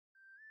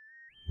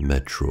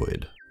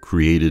Metroid.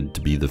 Created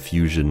to be the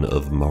fusion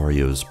of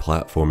Mario's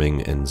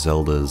platforming and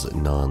Zelda's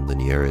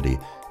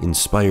non-linearity,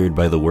 inspired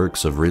by the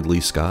works of Ridley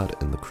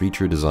Scott and the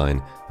creature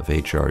design of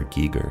H.R.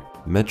 Giger.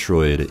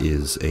 Metroid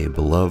is a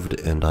beloved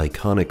and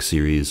iconic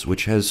series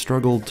which has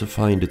struggled to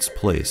find its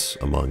place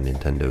among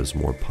Nintendo's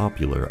more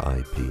popular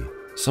IP.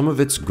 Some of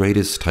its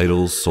greatest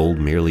titles sold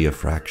merely a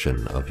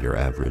fraction of your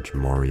average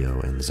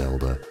Mario and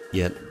Zelda,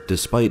 yet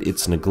despite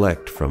its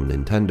neglect from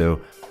Nintendo,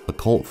 a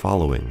cult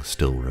following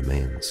still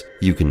remains.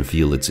 You can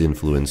feel its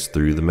influence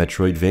through the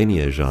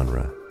Metroidvania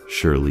genre,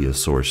 surely a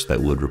source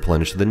that would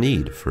replenish the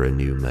need for a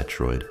new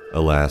Metroid.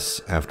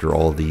 Alas, after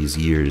all these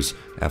years,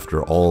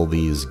 after all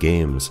these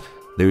games,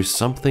 there's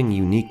something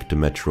unique to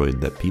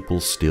Metroid that people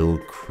still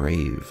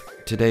crave.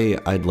 Today,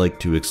 I'd like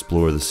to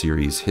explore the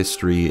series'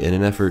 history in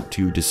an effort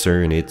to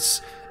discern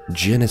its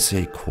je ne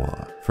sais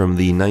quoi. From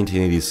the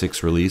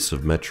 1986 release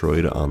of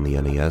Metroid on the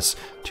NES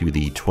to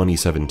the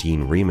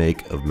 2017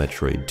 remake of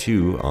Metroid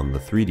II on the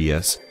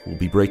 3DS, we'll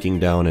be breaking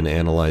down and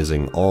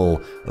analyzing all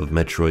of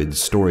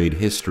Metroid's storied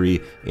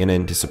history in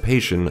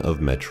anticipation of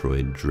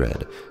Metroid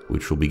Dread,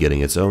 which will be getting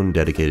its own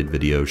dedicated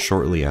video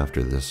shortly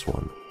after this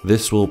one.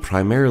 This will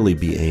primarily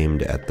be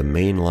aimed at the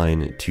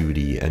mainline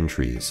 2D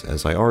entries,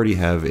 as I already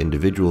have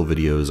individual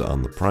videos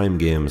on the Prime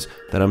games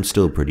that I'm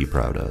still pretty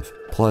proud of.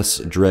 Plus,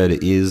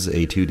 Dread is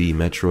a 2D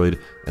Metroid,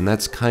 and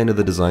that's kind of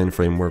the design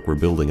framework we're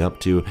building up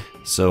to,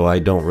 so I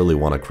don't really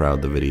want to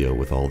crowd the video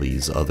with all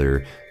these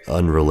other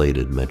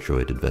unrelated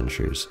Metroid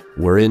adventures.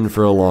 We're in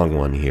for a long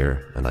one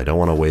here, and I don't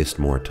want to waste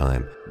more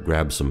time.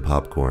 Grab some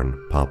popcorn,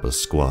 pop a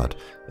squat,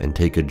 and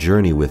take a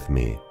journey with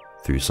me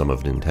through some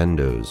of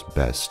Nintendo's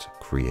best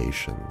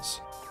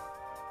creations.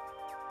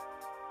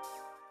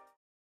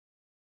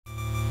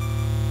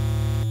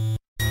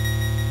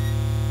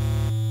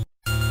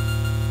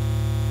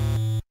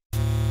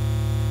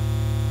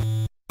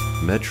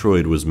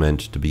 Metroid was meant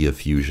to be a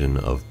fusion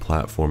of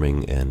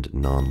platforming and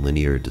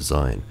non-linear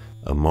design,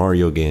 a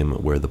Mario game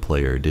where the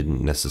player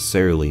didn't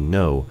necessarily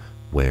know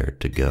where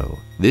to go.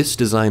 This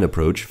design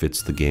approach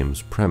fits the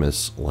game's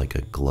premise like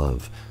a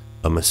glove.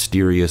 A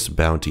mysterious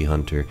bounty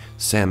hunter,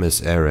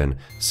 Samus Aran,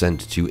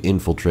 sent to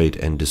infiltrate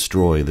and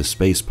destroy the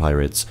space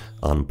pirates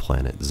on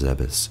planet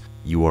Zebes.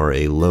 You are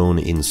a lone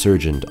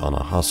insurgent on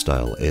a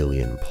hostile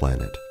alien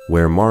planet.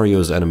 Where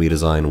Mario's enemy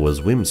design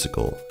was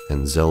whimsical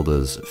and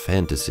Zelda's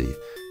fantasy,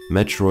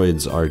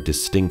 Metroids are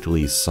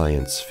distinctly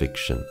science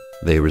fiction.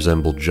 They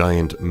resemble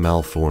giant,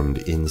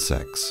 malformed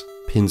insects.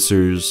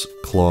 Pincers,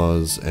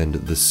 claws, and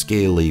the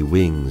scaly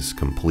wings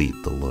complete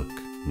the look.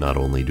 Not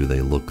only do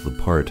they look the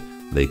part,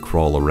 they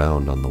crawl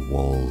around on the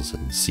walls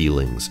and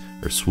ceilings,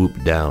 or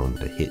swoop down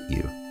to hit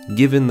you.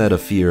 Given that a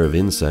fear of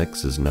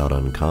insects is not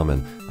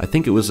uncommon, I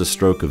think it was a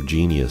stroke of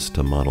genius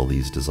to model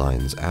these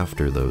designs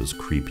after those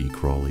creepy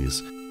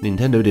crawlies.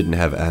 Nintendo didn't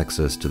have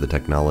access to the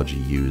technology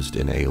used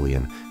in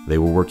Alien. They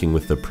were working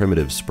with the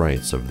primitive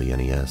sprites of the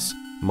NES.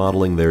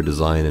 Modeling their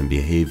design and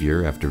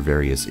behavior after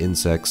various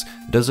insects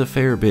does a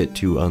fair bit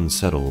to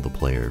unsettle the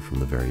player from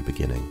the very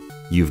beginning.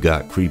 You've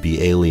got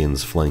creepy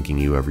aliens flanking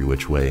you every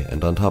which way,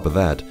 and on top of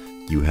that,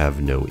 you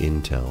have no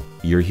intel.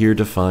 You're here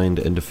to find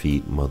and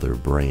defeat Mother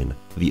Brain.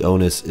 The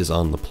onus is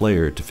on the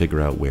player to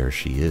figure out where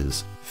she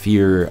is.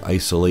 Fear,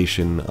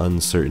 isolation,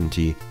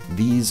 uncertainty,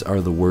 these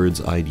are the words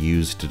I'd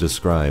use to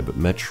describe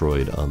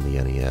Metroid on the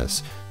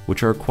NES,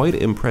 which are quite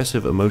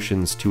impressive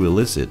emotions to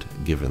elicit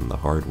given the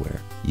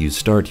hardware. You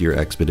start your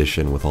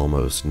expedition with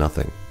almost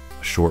nothing.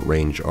 A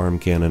short-range arm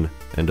cannon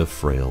and a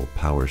frail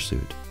power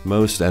suit.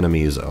 Most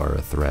enemies are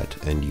a threat,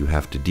 and you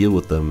have to deal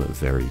with them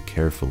very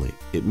carefully.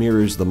 It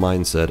mirrors the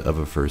mindset of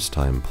a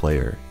first-time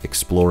player,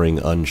 exploring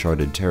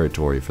uncharted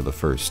territory for the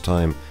first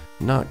time,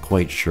 not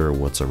quite sure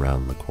what's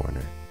around the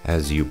corner.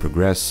 As you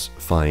progress,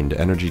 find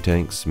energy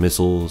tanks,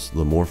 missiles,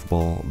 the morph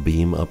ball,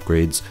 beam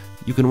upgrades,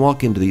 you can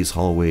walk into these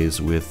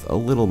hallways with a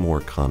little more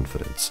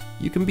confidence.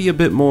 You can be a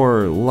bit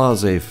more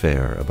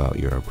laissez-faire about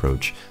your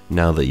approach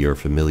now that you're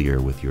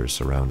familiar with your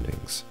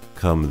surroundings.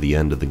 Come the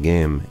end of the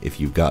game, if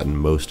you've gotten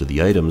most of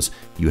the items,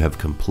 you have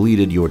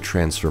completed your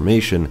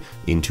transformation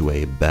into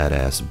a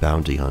badass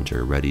bounty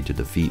hunter ready to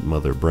defeat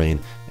Mother Brain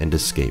and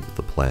escape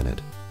the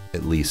planet.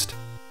 At least,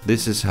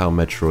 this is how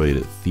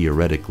Metroid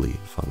theoretically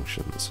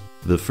functions.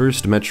 The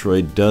first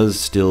Metroid does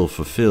still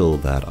fulfill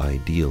that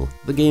ideal.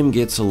 The game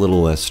gets a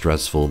little less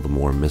stressful the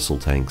more missile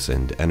tanks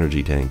and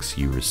energy tanks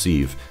you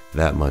receive,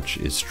 that much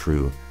is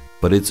true.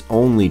 But it's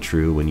only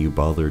true when you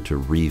bother to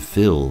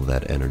refill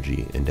that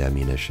energy and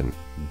ammunition.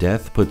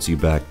 Death puts you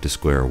back to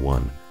square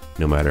one.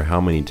 No matter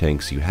how many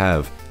tanks you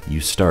have, you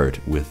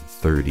start with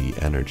 30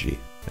 energy,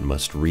 and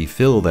must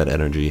refill that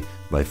energy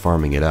by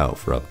farming it out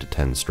for up to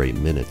 10 straight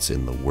minutes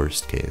in the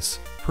worst case.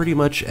 Pretty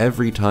much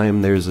every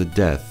time there's a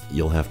death,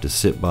 you'll have to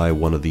sit by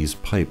one of these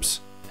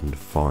pipes and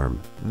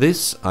farm.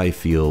 This, I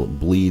feel,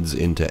 bleeds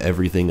into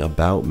everything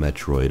about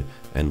Metroid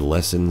and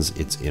lessens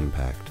its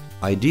impact.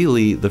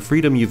 Ideally, the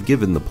freedom you've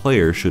given the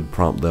player should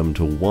prompt them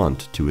to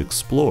want to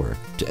explore,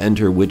 to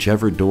enter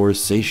whichever door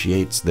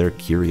satiates their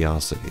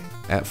curiosity.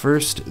 At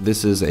first,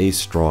 this is a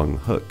strong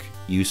hook.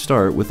 You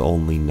start with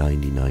only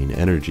 99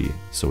 energy,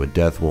 so a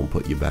death won't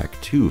put you back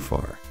too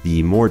far.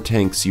 The more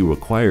tanks you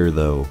acquire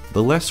though,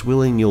 the less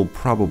willing you'll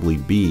probably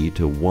be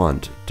to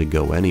want to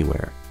go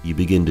anywhere. You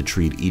begin to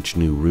treat each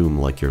new room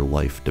like your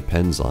life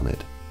depends on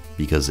it.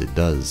 Because it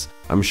does.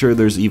 I'm sure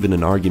there's even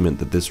an argument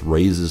that this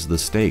raises the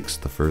stakes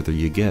the further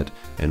you get,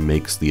 and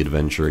makes the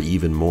adventure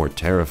even more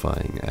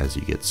terrifying as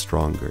you get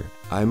stronger.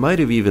 I might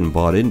have even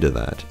bought into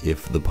that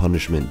if the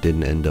punishment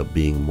didn't end up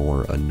being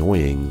more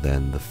annoying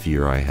than the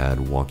fear I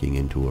had walking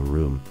into a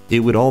room. It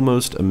would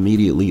almost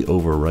immediately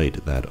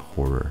overwrite that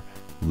horror,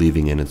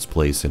 leaving in its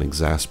place an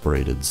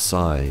exasperated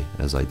sigh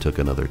as I took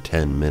another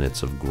 10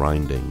 minutes of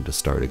grinding to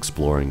start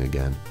exploring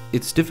again.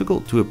 It's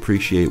difficult to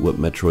appreciate what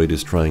Metroid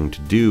is trying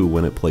to do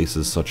when it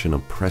places such an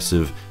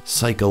oppressive,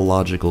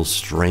 psychological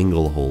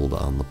stranglehold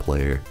on the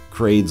player.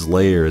 Kraid's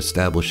lair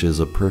establishes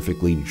a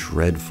perfectly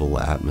dreadful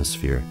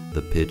atmosphere.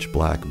 The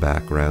pitch-black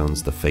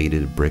backgrounds, the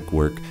faded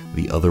brickwork,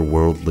 the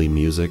otherworldly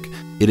music.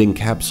 It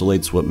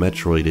encapsulates what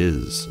Metroid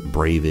is,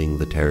 braving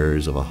the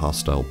terrors of a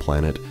hostile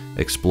planet,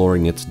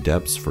 exploring its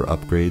depths for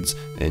upgrades,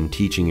 and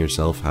teaching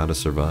yourself how to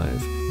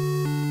survive.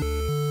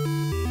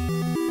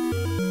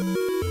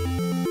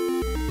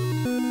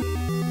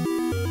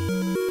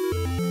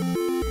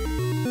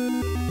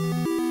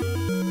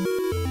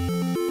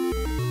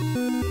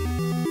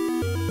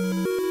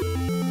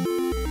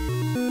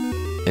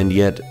 And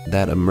yet,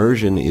 that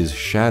immersion is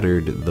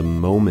shattered the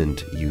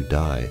moment you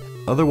die.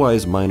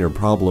 Otherwise, minor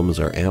problems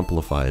are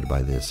amplified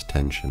by this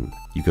tension.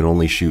 You can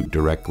only shoot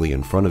directly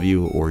in front of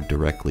you or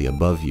directly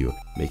above you,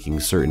 making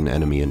certain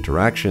enemy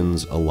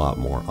interactions a lot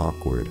more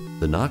awkward.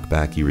 The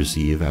knockback you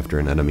receive after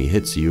an enemy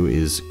hits you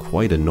is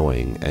quite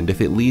annoying, and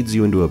if it leads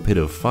you into a pit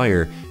of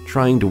fire,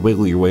 trying to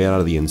wiggle your way out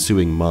of the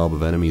ensuing mob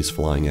of enemies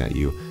flying at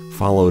you,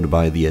 followed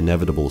by the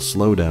inevitable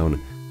slowdown,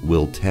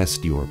 will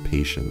test your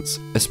patience.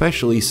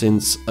 Especially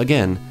since,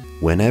 again,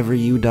 whenever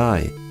you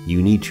die,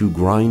 you need to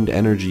grind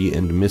energy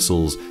and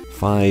missiles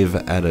 5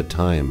 at a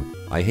time.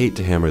 I hate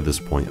to hammer this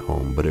point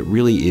home, but it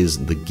really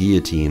is the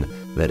guillotine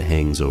that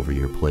hangs over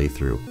your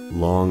playthrough.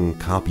 Long,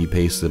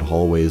 copy-pasted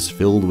hallways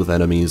filled with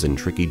enemies and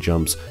tricky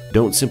jumps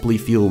don't simply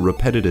feel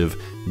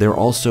repetitive, they're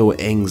also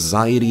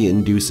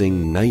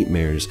anxiety-inducing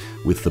nightmares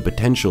with the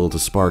potential to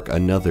spark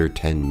another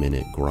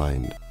 10-minute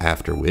grind,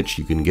 after which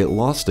you can get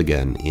lost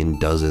again in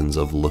dozens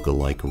of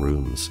look-alike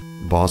rooms.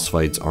 Boss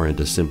fights aren't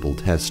a simple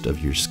test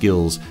of your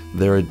skills,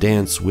 they're a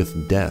dance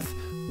with death,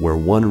 where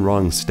one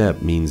wrong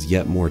step means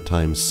yet more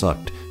time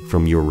sucked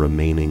from your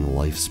remaining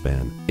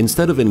lifespan.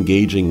 Instead of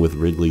engaging with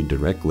Ridley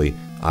directly,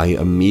 I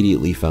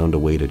immediately found a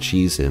way to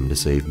cheese him to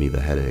save me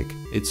the headache.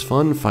 It's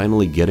fun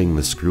finally getting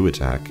the screw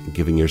attack,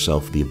 giving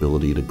yourself the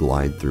ability to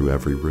glide through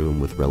every room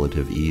with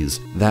relative ease.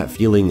 That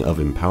feeling of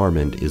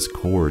empowerment is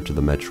core to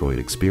the Metroid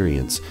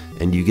experience,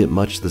 and you get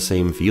much the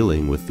same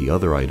feeling with the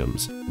other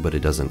items, but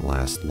it doesn't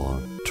last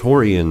long.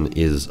 Torian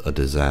is a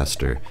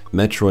disaster.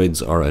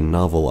 Metroids are a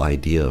novel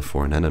idea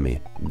for an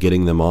enemy.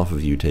 Getting them off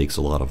of you takes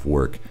a lot of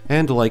work,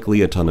 and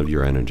likely a ton of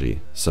your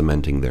energy,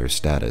 cementing their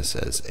status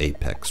as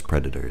apex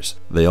predators.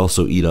 They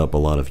also eat up a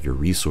lot of your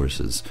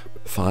resources.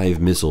 5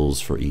 missiles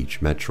for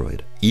each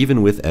Metroid.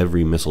 Even with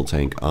every missile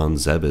tank on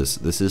Zebes,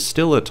 this is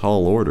still a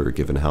tall order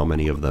given how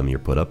many of them you're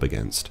put up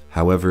against.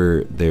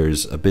 However,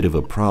 there's a bit of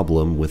a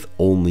problem with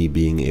only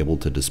being able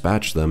to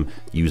dispatch them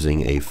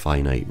using a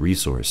finite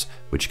resource,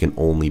 which can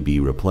only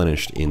be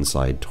replenished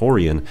inside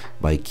Torian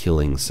by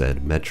killing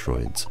said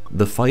Metroids.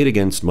 The fight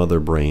against Mother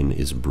Brain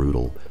is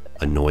brutal.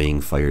 Annoying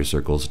fire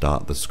circles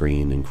dot the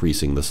screen,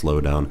 increasing the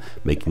slowdown,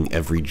 making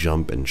every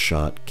jump and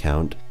shot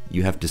count.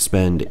 You have to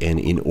spend an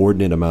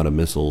inordinate amount of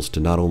missiles to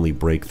not only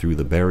break through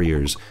the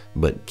barriers,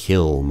 but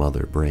kill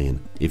Mother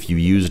Brain. If you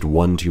used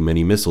one too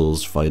many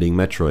missiles fighting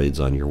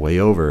Metroids on your way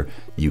over,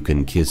 you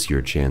can kiss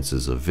your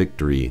chances of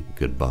victory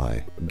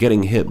goodbye.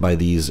 Getting hit by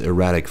these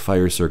erratic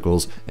fire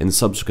circles and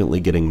subsequently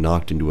getting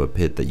knocked into a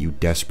pit that you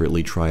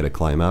desperately try to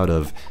climb out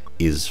of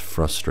is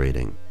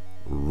frustrating.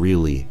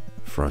 Really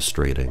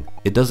frustrating.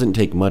 It doesn't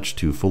take much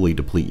to fully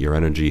deplete your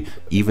energy,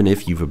 even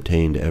if you've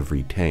obtained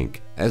every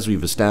tank. As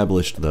we've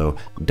established though,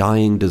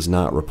 dying does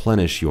not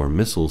replenish your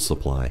missile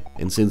supply,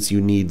 and since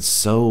you need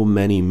so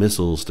many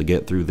missiles to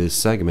get through this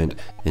segment,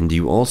 and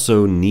you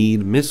also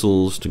need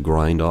missiles to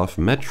grind off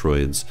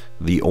Metroids,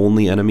 the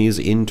only enemies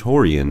in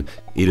Torian,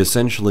 it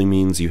essentially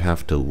means you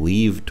have to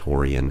leave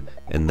Torian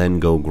and then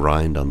go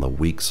grind on the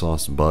weak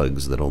sauce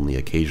bugs that only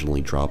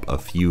occasionally drop a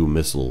few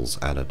missiles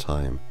at a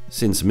time.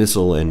 Since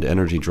missile and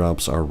energy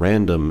drops are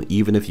random,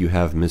 even if you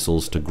have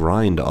missiles to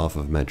grind off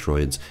of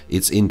Metroids,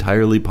 it's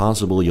entirely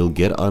possible you'll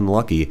get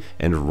unlucky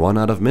and run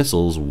out of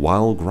missiles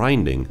while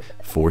grinding,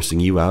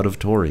 forcing you out of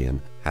Torian.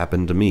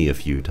 Happened to me a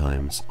few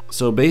times.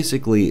 So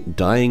basically,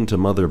 dying to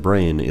Mother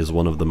Brain is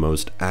one of the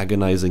most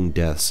agonizing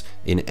deaths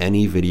in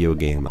any video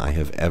game I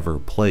have ever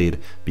played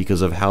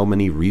because of how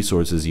many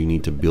resources you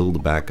need to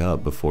build back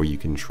up before you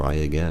can try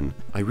again.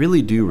 I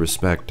really do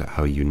respect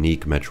how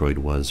unique Metroid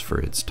was for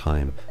its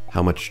time.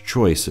 how much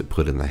choice it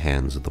put in the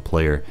hands of the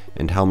player,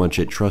 and how much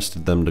it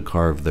trusted them to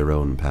carve their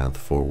own path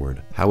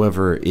forward.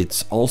 However,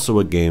 it's also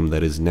a game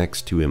that is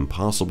next to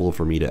impossible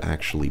for me to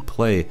actually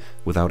play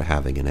without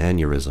having an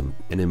aneurysm,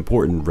 an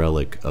important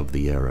relic of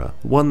the era.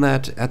 One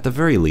that, at the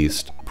very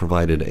least,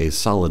 provided a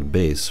solid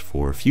base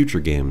for future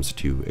games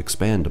to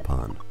expand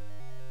upon.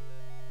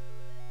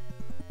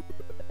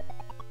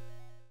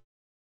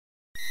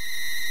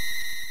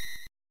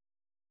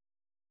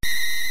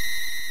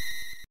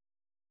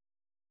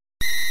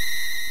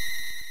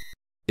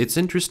 It's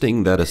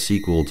interesting that a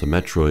sequel to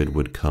Metroid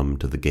would come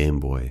to the Game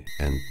Boy,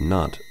 and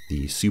not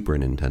the Super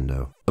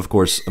Nintendo. Of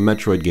course, a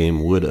Metroid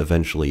game would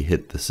eventually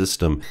hit the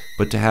system,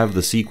 but to have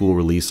the sequel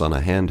release on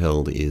a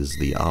handheld is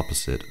the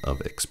opposite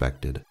of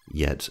expected.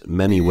 Yet,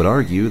 many would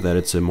argue that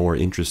it's a more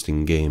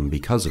interesting game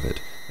because of it,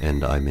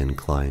 and I'm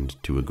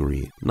inclined to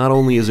agree. Not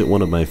only is it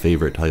one of my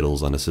favorite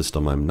titles on a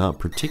system I'm not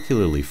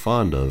particularly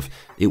fond of,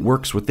 it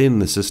works within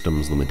the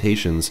system's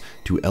limitations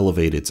to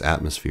elevate its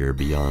atmosphere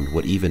beyond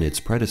what even its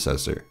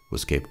predecessor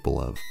was capable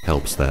of.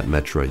 Helps that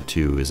Metroid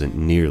II isn't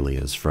nearly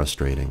as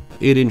frustrating.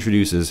 It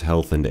introduces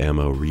health and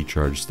ammo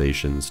recharge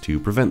stations to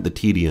prevent the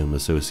tedium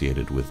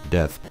associated with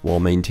death, while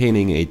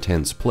maintaining a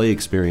tense play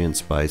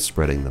experience by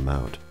spreading them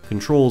out.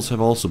 Controls have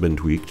also been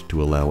tweaked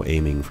to allow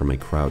aiming from a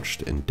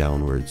crouched and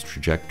downwards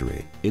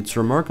trajectory. It's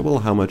remarkable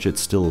how much it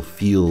still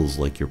feels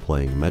like you're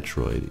playing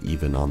Metroid,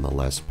 even on the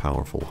less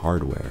powerful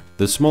hardware.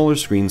 The smaller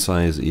screen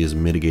size is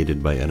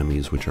mitigated by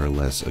enemies which are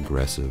less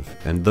aggressive,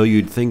 and though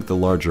you'd think the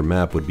larger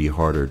map would be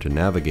harder to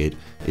navigate,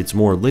 its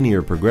more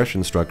linear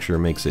progression structure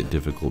makes it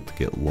difficult to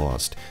get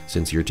lost,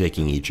 since you're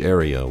taking each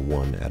area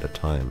one at a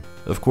time.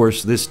 Of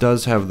course, this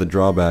does have the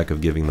drawback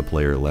of giving the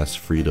player less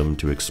freedom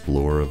to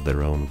explore of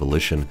their own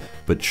volition,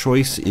 but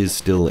choice is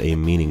still a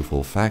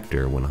meaningful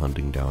factor when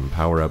hunting down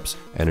power-ups,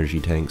 energy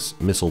tanks,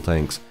 missile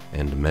tanks,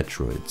 and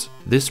Metroids.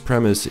 This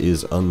premise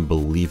is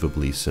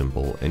unbelievably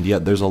simple, and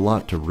yet there's a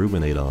lot to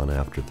ruminate on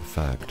after the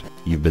fact.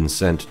 You've been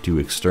sent to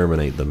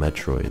exterminate the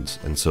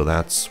Metroids, and so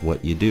that's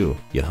what you do.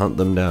 You hunt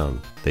them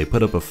down. They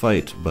put up a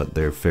fight, but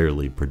they're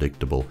fairly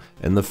predictable,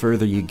 and the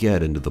further you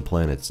get into the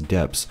planet's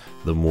depths,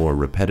 the more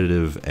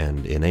repetitive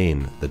and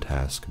inane the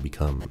task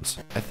becomes.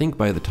 I think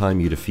by the time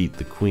you defeat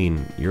the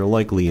Queen, you're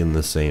likely in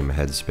the same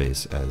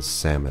headspace as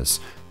Samus.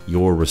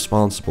 You're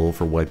responsible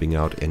for wiping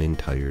out an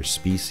entire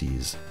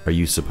species. Are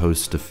you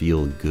supposed to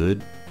feel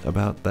good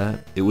about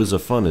that? It was a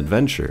fun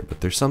adventure, but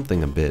there's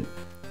something a bit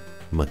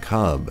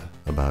macabre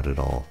about it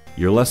all.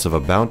 You're less of a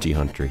bounty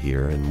hunter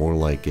here and more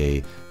like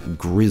a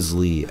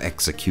grisly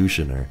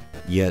executioner.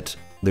 Yet,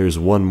 there's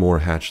one more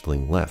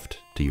hatchling left,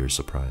 to your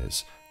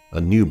surprise. A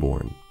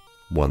newborn.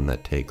 One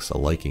that takes a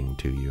liking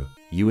to you.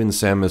 You and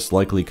Samus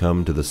likely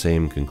come to the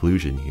same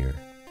conclusion here.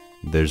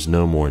 There's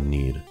no more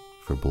need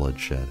for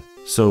bloodshed.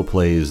 So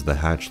plays the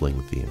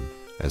hatchling theme,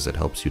 as it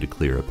helps you to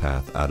clear a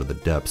path out of the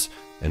depths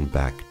and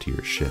back to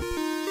your ship.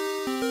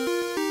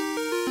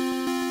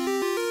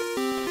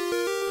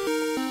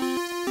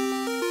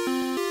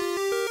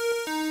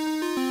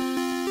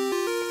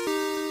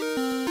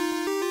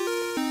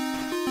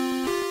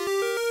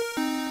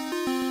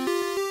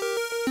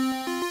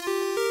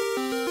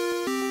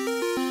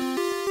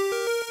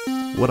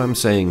 What I'm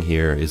saying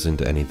here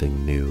isn't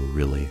anything new,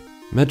 really.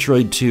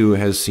 Metroid II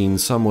has seen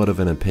somewhat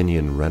of an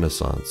opinion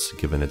renaissance,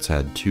 given it's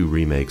had 2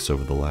 remakes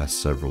over the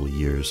last several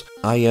years.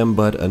 I am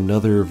but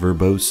another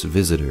verbose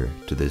visitor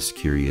to this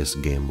curious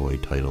Game Boy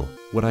title.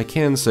 What I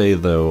can say,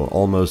 though,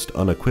 almost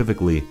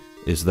unequivocally,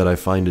 is that I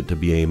find it to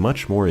be a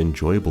much more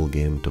enjoyable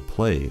game to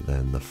play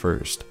than the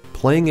first.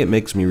 Playing it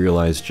makes me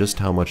realize just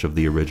how much of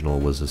the original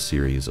was a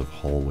series of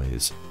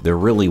hallways. There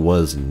really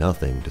was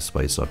nothing to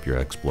spice up your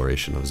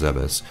exploration of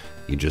Zebes.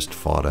 You just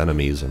fought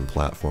enemies and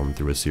platformed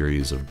through a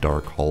series of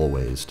dark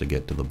hallways to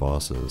get to the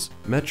bosses.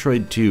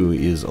 Metroid 2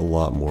 is a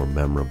lot more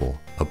memorable.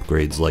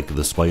 Upgrades like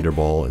the spider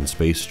ball and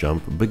space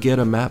jump beget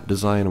a map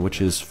design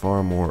which is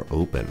far more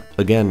open.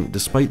 Again,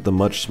 despite the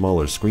much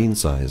smaller screen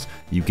size,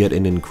 you get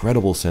an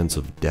incredible sense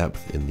of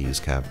depth in these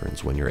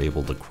caverns when you're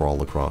able to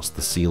crawl across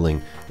the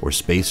ceiling or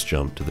space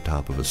jump to the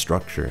top of a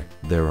structure.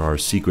 There are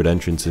secret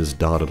entrances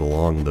dotted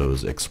along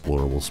those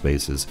explorable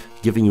spaces,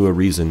 giving you a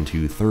reason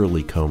to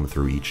thoroughly comb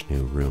through each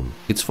new room.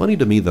 It's funny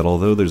to me that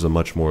although there's a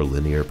much more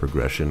linear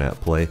progression at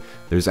play,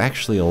 there's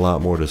actually a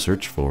lot more to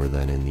search for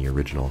than in the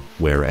original,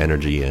 where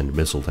energy and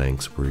missile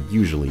tanks were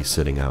usually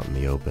sitting out in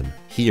the open.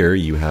 Here,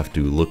 you have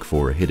to look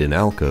for hidden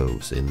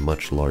alcoves in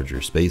much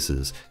larger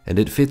spaces, and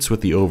it fits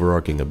with the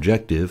overarching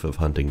objective of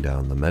hunting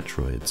down the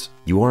Metroids.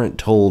 You aren't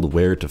told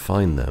where to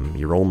find them,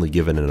 you're only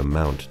given an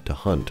amount to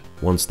hunt.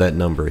 Once that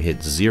number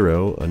hits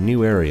 0, a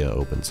new area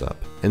opens up.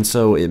 And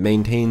so it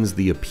maintains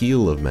the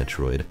appeal of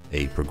Metroid,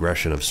 a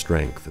progression of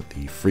strength,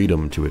 the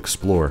freedom to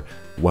explore,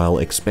 while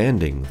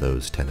expanding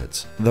those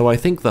tenets. Though I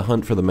think the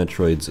hunt for the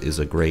Metroids is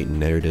a great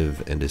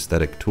narrative and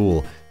aesthetic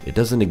tool, it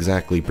doesn't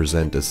exactly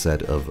present a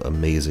set of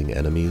amazing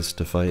enemies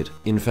to fight.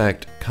 In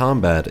fact,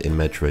 combat in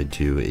Metroid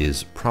II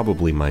is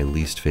probably my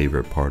least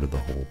favorite part of the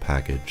whole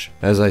package.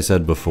 As I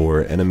said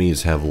before,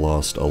 enemies have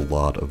lost a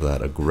lot of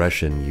that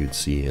aggression you'd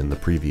see in the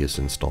previous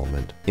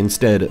installment.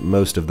 Instead,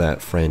 most of that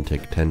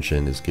frantic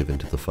tension is given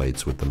to the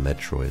fights with the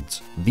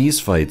Metroids. These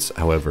fights,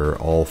 however,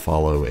 all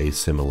follow a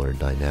similar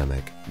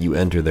dynamic. You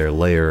enter their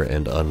lair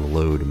and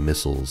unload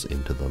missiles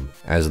into them.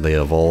 As they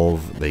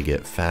evolve, they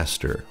get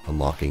faster,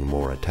 unlocking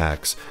more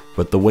attacks,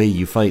 but the way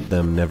you fight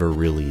them never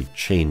really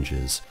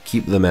changes.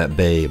 Keep them at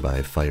bay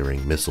by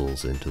firing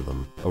missiles into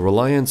them. A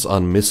reliance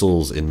on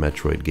missiles in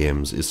Metroid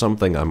games is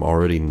something I'm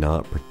already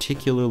not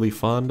particularly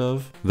fond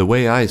of. The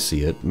way I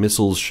see it,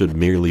 missiles should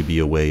merely be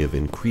a way of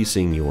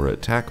increasing your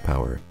attack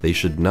power. They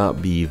should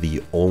not be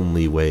the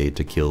only way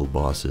to kill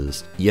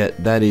bosses.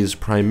 Yet that is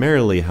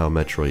primarily how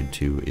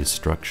Metroid II is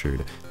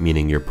structured,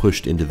 meaning you're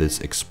pushed into this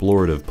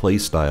explorative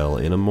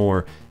playstyle in a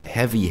more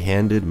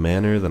heavy-handed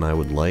manner than I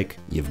would like.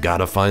 You've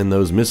gotta find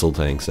those missile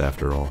tanks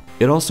after all.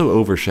 It also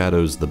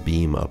overshadows the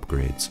beam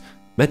upgrades.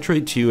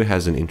 Metroid 2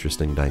 has an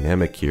interesting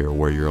dynamic here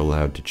where you're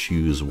allowed to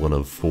choose one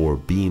of 4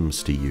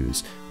 beams to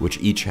use, which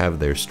each have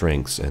their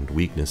strengths and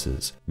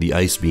weaknesses. The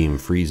ice beam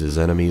freezes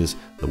enemies,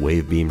 the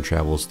wave beam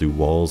travels through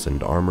walls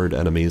and armored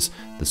enemies,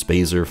 the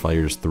spazer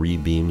fires 3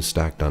 beams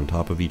stacked on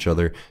top of each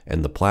other,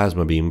 and the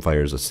plasma beam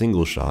fires a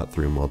single shot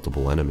through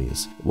multiple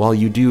enemies. While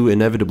you do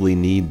inevitably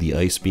need the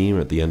ice beam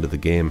at the end of the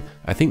game,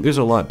 I think there's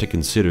a lot to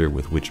consider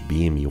with which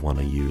beam you want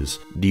to use.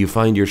 Do you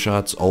find your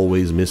shots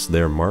always miss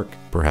their mark?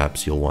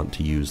 Perhaps you'll want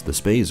to use the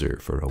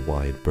spazer for a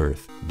wide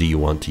berth. Do you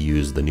want to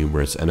use the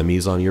numerous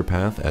enemies on your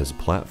path as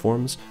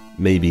platforms?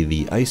 Maybe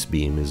the ice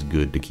beam is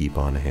good to keep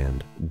on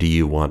hand. Do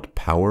you want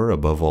power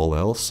above all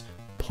else?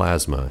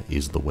 Plasma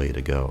is the way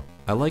to go.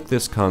 I like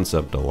this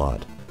concept a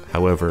lot.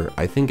 However,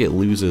 I think it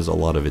loses a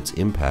lot of its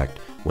impact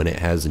when it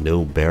has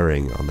no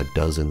bearing on the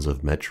dozens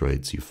of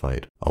Metroids you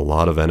fight. A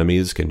lot of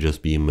enemies can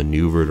just be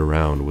maneuvered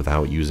around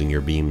without using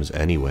your beams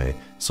anyway,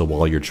 so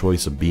while your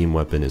choice of beam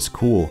weapon is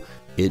cool,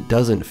 it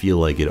doesn't feel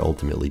like it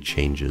ultimately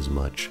changes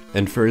much.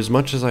 And for as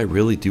much as I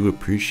really do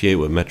appreciate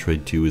what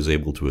Metroid 2 is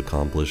able to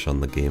accomplish on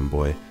the Game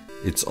Boy,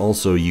 it's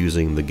also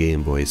using the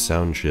Game Boy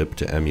sound chip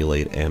to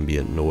emulate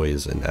ambient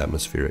noise and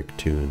atmospheric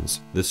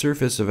tunes. The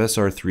surface of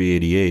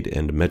SR388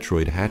 and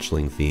Metroid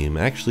Hatchling theme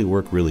actually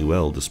work really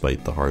well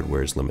despite the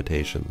hardware's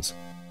limitations.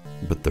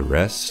 But the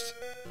rest?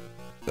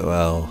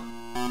 Well...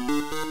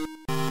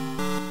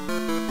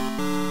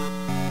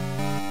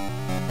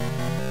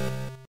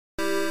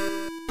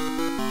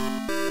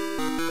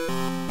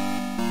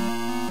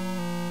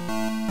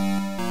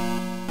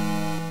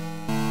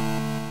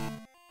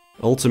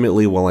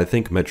 Ultimately, while I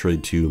think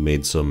Metroid 2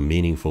 made some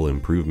meaningful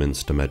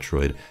improvements to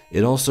Metroid,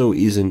 it also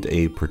isn't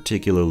a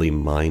particularly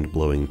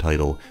mind-blowing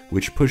title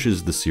which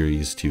pushes the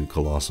series to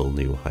colossal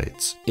new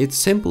heights. It's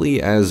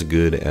simply as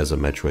good as a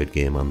Metroid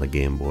game on the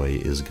Game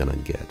Boy is gonna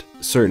get.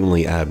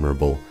 Certainly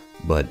admirable,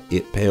 but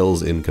it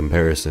pales in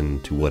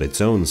comparison to what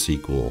its own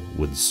sequel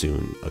would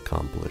soon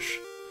accomplish.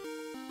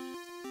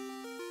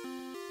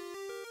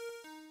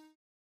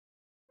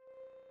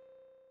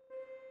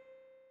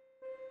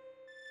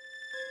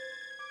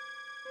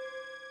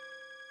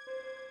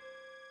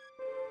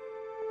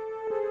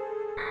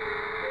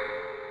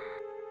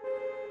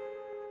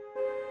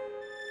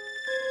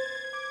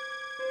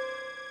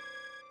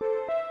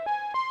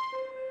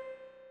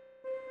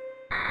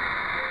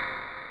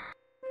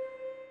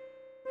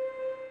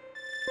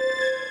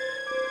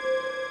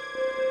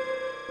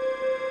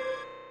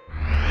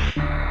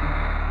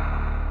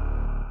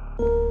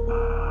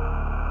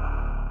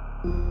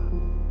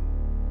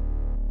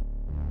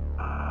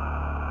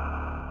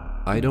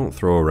 I don't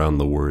throw around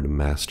the word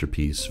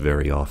masterpiece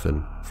very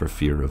often for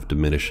fear of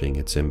diminishing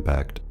its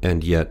impact,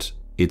 and yet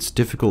it's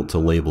difficult to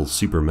label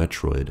Super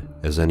Metroid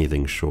as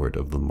anything short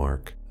of the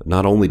mark.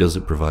 Not only does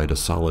it provide a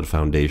solid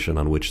foundation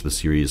on which the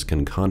series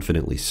can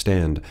confidently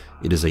stand,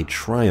 it is a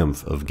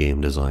triumph of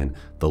game design,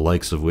 the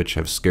likes of which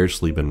have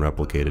scarcely been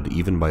replicated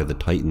even by the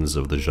titans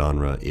of the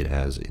genre it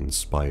has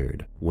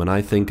inspired. When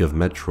I think of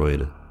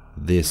Metroid,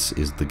 this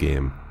is the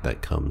game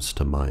that comes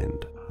to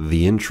mind.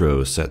 The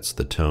intro sets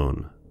the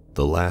tone.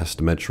 The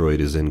last Metroid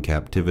is in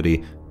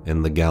captivity,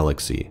 and the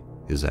galaxy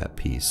is at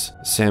peace.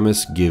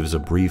 Samus gives a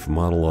brief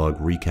monologue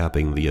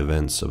recapping the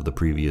events of the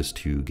previous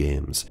 2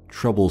 games.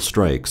 Trouble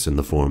strikes in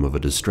the form of a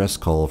distress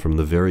call from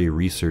the very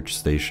research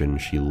station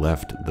she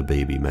left the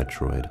baby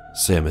Metroid.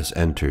 Samus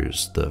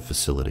enters the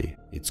facility.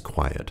 It's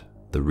quiet.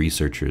 The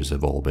researchers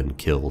have all been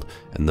killed,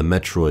 and the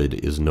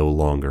Metroid is no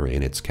longer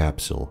in its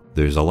capsule.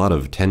 There's a lot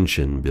of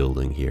tension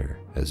building here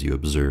as you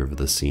observe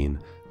the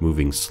scene,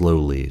 moving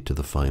slowly to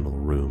the final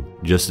room.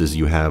 Just as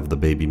you have the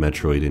baby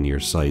Metroid in your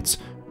sights,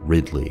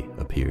 Ridley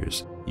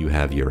appears. You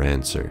have your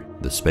answer.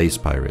 The space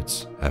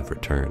pirates have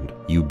returned.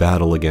 You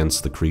battle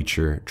against the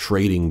creature,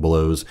 trading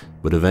blows,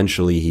 but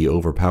eventually he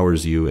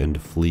overpowers you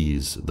and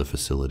flees the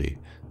facility,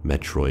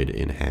 Metroid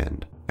in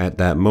hand. At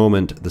that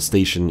moment, the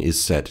station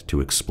is set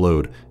to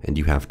explode, and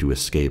you have to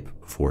escape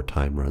before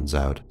time runs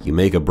out. You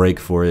make a break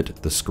for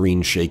it, the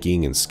screen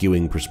shaking and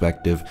skewing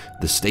perspective,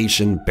 the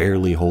station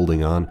barely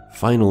holding on.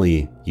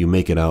 Finally, you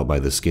make it out by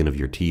the skin of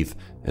your teeth,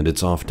 and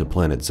it's off to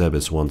planet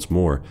Zebes once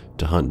more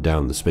to hunt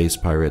down the space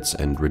pirates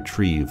and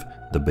retrieve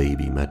the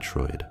baby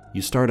Metroid.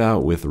 You start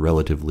out with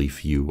relatively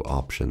few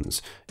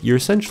options. You're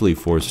essentially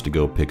forced to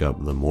go pick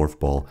up the Morph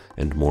Ball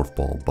and Morph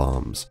Ball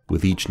bombs.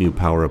 With each new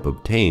power-up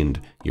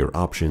obtained, your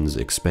options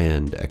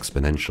expand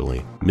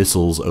exponentially.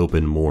 Missiles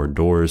open more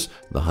doors,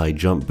 the high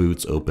jump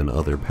boots open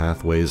other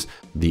pathways,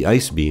 the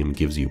Ice Beam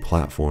gives you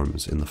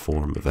platforms in the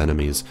form of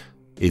enemies.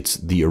 It's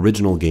the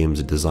original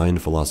game's design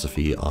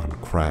philosophy on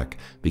crack,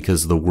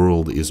 because the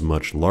world is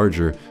much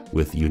larger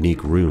with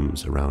unique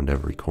rooms around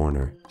every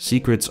corner.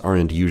 Secrets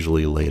aren't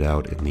usually laid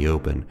out in the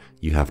open,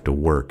 you have to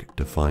work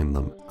to find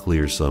them,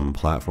 clear some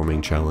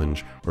platforming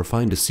challenge, or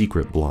find a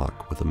secret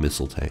block with a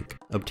missile tank.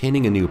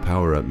 Obtaining a new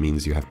power-up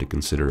means you have to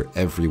consider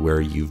everywhere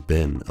you've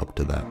been up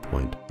to that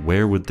point.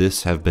 Where would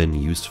this have been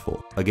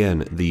useful?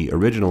 Again, the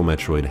original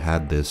Metroid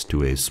had this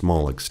to a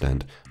small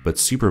extent, but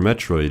Super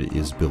Metroid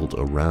is built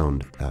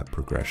around that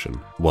progression.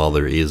 While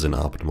there is an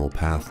optimal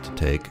path to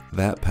take,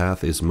 that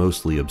path is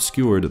mostly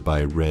obscured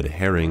by red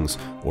herrings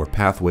or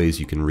pathways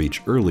you can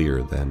reach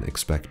earlier than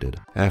expected.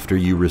 After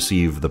you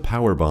receive the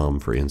power bomb,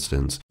 for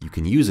instance, you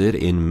can use it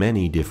in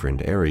many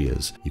different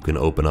areas. You can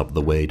open up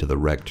the way to the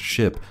wrecked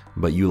ship,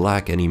 but you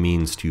lack any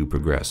means to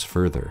progress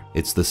further.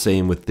 It's the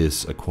same with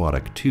this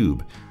aquatic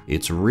tube.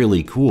 It's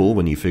really cool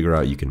when you figure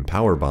out you can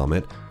power bomb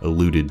it,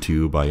 alluded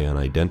to by an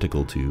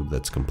identical tube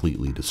that's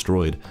completely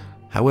destroyed.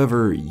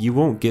 However, you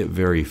won't get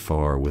very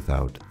far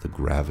without the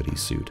gravity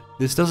suit.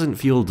 This doesn't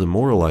feel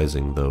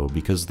demoralizing though,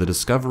 because the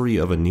discovery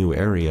of a new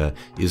area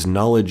is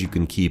knowledge you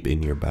can keep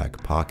in your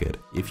back pocket.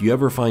 If you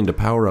ever find a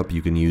power-up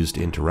you can use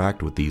to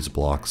interact with these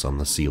blocks on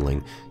the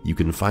ceiling, you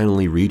can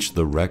finally reach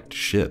the wrecked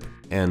ship.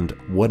 And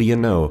what do you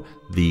know,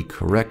 the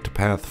correct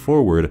path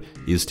forward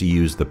is to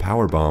use the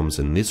power bombs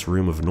in this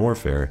room of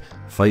Norfair,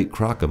 fight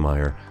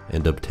Crocomire,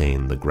 and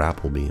obtain the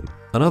grapple beam.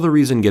 Another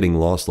reason getting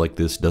lost like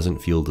this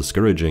doesn't feel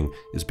discouraging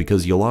is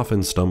because you'll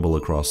often stumble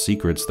across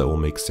secrets that will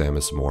make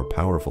Samus more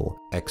powerful.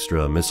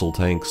 Extra missile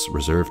tanks,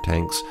 reserve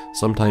tanks,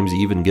 sometimes you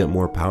even get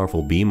more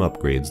powerful beam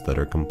upgrades that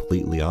are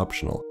completely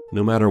optional.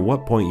 No matter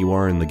what point you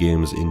are in the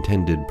game's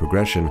intended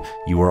progression,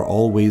 you are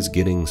always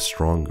getting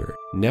stronger.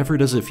 Never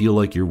does it feel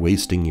like you're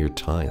wasting your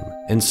time.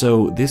 And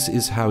so this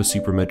is how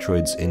Super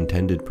Metroid's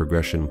intended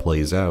progression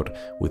plays out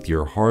with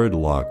your hard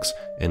locks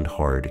and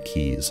hard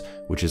keys,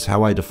 which is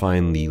how I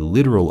define the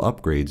literal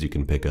upgrades you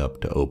can pick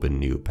up to open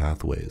new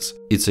pathways.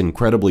 It's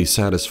incredibly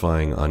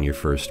satisfying on your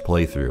first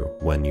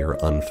playthrough when you're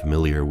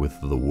unfamiliar with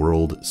the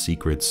world,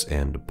 secrets,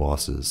 and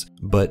bosses.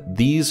 But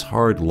these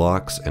hard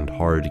locks and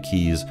hard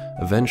keys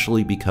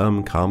eventually become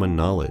common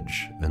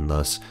knowledge, and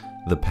thus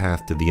the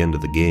path to the end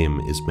of the game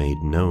is made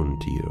known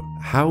to you.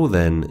 How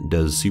then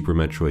does Super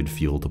Metroid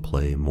feel to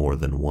play more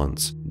than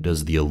once?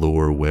 Does the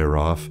allure wear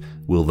off?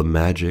 Will the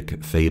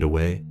magic fade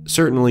away?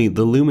 Certainly,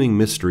 the looming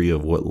mystery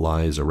of what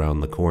lies around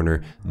the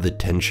corner, the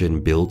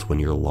tension built when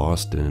you're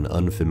lost in an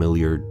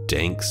unfamiliar,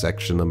 dank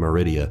section of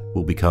Meridia,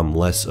 will become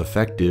less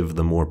effective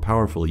the more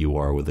powerful you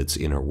are with its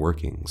inner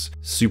workings.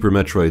 Super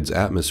Metroid's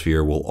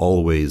atmosphere will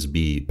always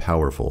be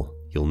powerful.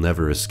 You'll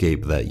never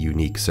escape that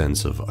unique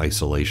sense of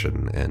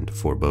isolation and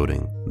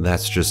foreboding.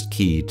 That's just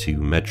key to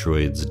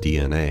Metroid's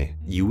DNA.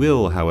 You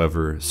will,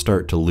 however,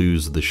 start to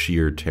lose the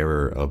sheer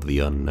terror of the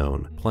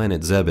unknown.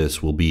 Planet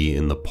Zebes will be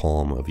in the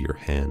palm of your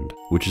hand,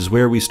 which is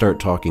where we start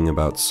talking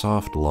about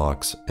soft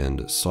locks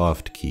and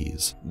soft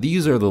keys.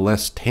 These are the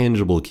less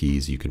tangible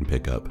keys you can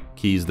pick up,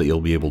 keys that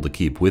you'll be able to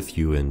keep with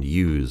you and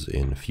use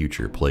in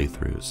future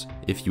playthroughs.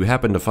 If you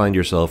happen to find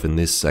yourself in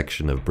this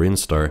section of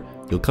Brinstar,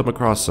 you'll come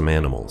across some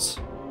animals.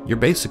 You're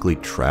basically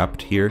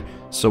trapped here,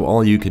 so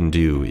all you can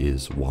do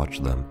is watch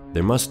them.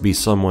 There must be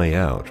some way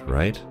out,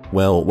 right?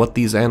 Well, what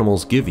these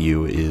animals give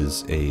you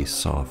is a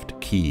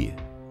soft key,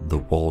 the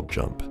wall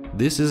jump.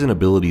 This is an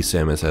ability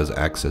Samus has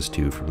access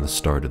to from the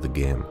start of the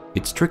game.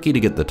 It's tricky to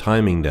get the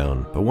timing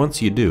down, but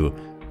once you do,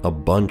 a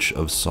bunch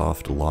of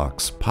soft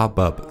locks pop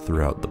up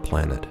throughout the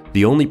planet.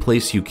 The only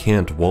place you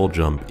can't wall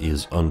jump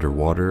is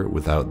underwater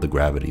without the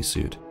gravity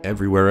suit.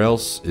 Everywhere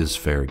else is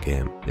fair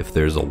game. If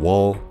there's a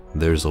wall,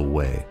 there's a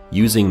way.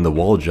 Using the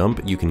wall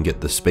jump, you can get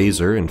the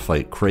Spazer and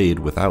fight Kraid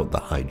without the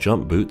high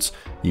jump boots,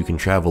 you can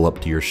travel up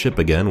to your ship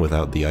again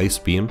without the ice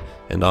beam,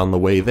 and on the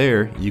way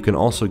there, you can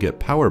also get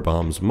power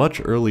bombs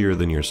much earlier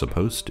than you're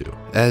supposed to.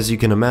 As you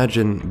can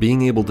imagine,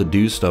 being able to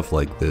do stuff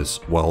like this,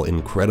 while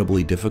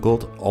incredibly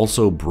difficult,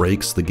 also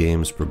breaks the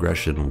game's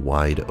progression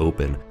wide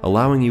open,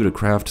 allowing you to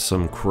craft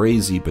some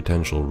crazy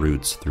potential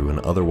routes through an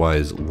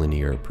otherwise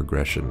linear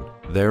progression.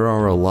 There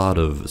are a lot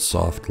of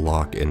soft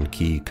lock and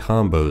key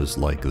combos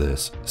like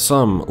this.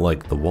 Some,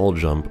 like the wall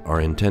jump,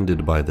 are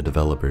intended by the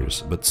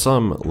developers, but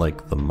some,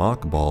 like the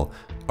mock ball,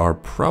 are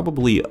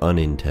probably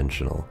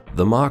unintentional.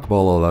 The Mach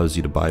Ball allows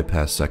you to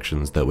bypass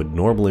sections that would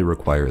normally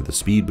require the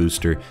speed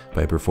booster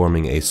by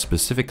performing a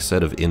specific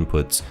set of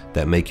inputs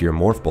that make your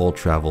Morph Ball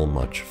travel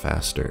much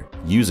faster.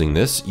 Using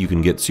this, you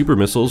can get super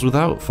missiles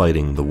without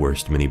fighting the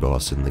worst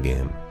mini-boss in the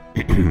game.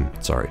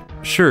 Sorry.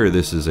 Sure,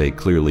 this is a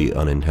clearly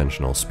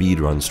unintentional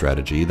speedrun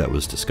strategy that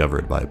was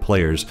discovered by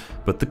players,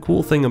 but the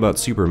cool thing about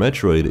Super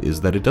Metroid is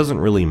that it doesn't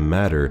really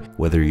matter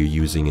whether you're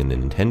using an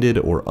intended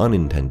or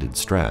unintended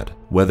strat.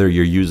 Whether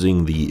you're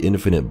using the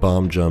infinite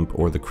bomb jump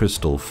or the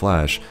crystal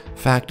flash,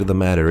 fact of the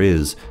matter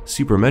is,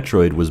 Super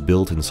Metroid was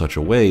built in such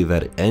a way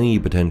that any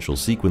potential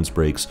sequence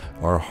breaks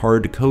are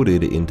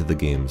hard-coded into the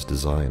game's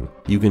design.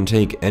 You can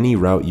take any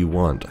route you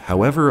want,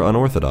 however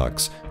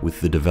unorthodox, with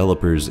the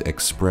developer's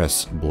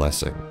express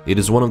blessing. It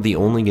is one of the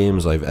only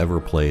games I've ever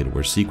played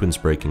where sequence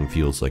breaking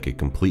feels like a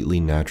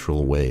completely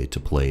natural way to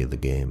play the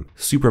game.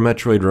 Super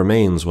Metroid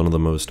remains one of the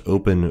most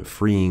open,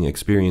 freeing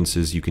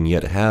experiences you can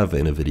yet have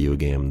in a video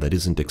game that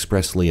isn't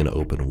expressly an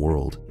open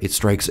world. It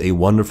strikes a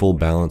wonderful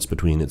balance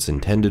between its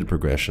intended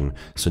progression,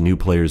 so new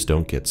players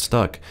don't get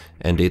stuck,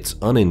 and its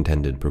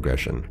unintended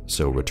progression,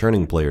 so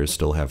returning players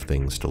still have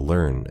things to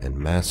learn and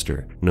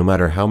master. No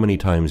matter how many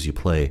times you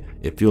play,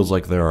 it feels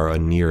like there are a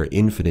near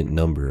infinite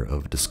number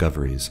of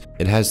discoveries.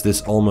 It has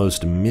this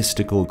almost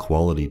mystical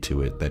quality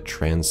to it that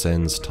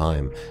transcends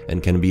time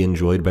and can be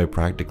enjoyed by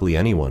practically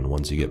anyone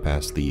once you get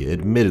past the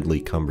admittedly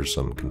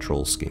cumbersome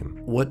control scheme.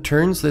 What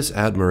turns this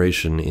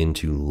admiration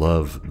into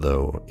love,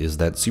 though, is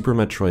that Super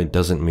Metroid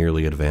doesn't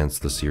merely advance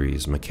the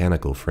series'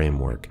 mechanical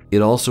framework,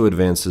 it also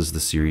advances the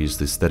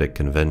series' aesthetic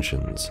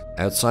conventions.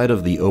 Outside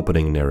of the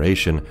opening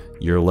narration,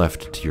 you're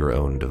left to your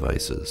own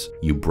devices.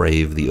 You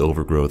brave the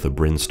overgrowth of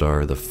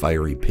Brinstar, the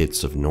fiery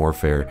pits of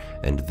Norfair,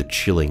 and the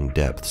chilling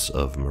depths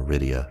of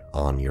Meridia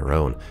on your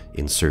own,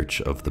 in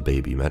search of the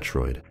baby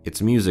Metroid.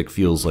 Its music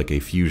feels like a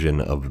fusion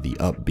of the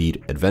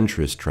upbeat,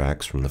 adventurous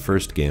tracks from the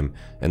first game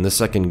and the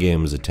second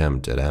game's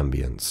attempt at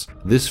ambience.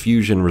 This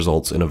fusion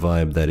results in a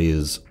vibe that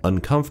is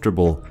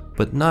uncomfortable,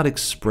 but not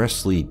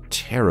expressly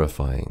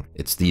terrifying.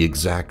 It's the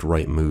exact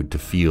right mood to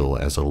feel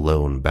as a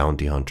lone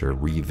bounty hunter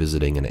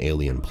revisiting an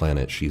alien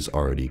planet she's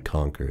already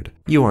conquered.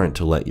 You aren't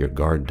to let your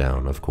guard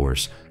down, of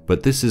course,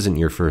 but this isn't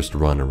your first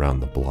run around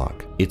the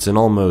block. It's an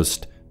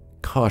almost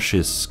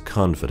cautious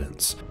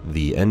confidence.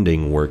 The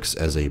ending works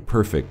as a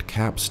perfect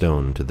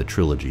capstone to the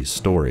trilogy's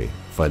story,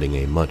 fighting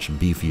a much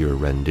beefier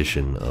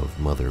rendition of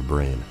Mother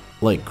Brain.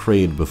 Like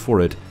Kraid before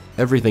it,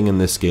 everything in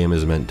this game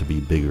is meant to be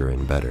bigger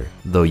and better.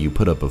 Though you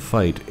put up a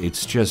fight,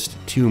 it's just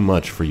too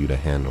much for you to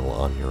handle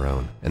on your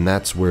own. And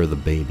that's where the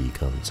baby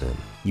comes in.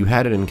 You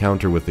had an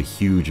encounter with a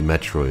huge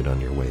Metroid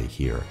on your way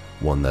here,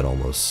 one that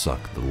almost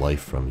sucked the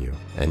life from you.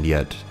 And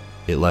yet,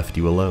 it left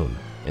you alone.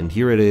 And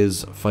here it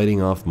is,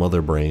 fighting off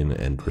Mother Brain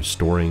and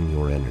restoring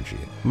your energy.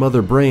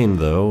 Mother Brain,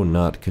 though,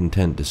 not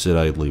content to sit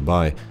idly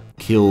by,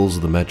 kills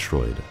the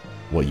Metroid.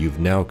 What you've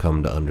now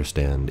come to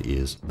understand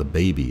is the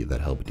baby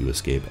that helped you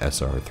escape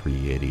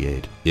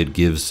SR-388. It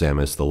gives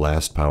Samus the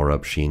last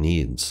power-up she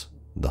needs,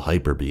 the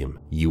Hyper Beam.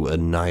 You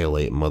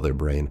annihilate Mother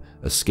Brain,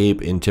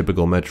 escape in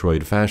typical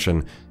Metroid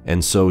fashion,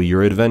 and so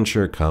your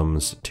adventure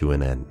comes to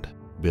an end.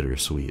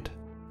 Bittersweet.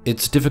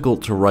 It's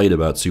difficult to write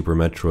about Super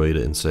Metroid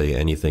and say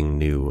anything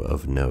new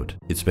of note.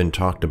 It's been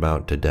talked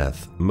about to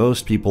death.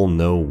 Most people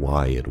know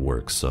why it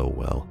works so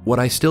well. What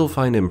I still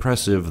find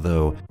impressive,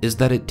 though, is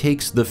that it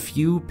takes the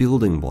few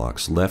building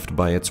blocks left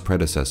by its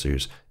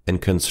predecessors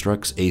and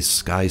constructs a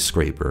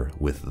skyscraper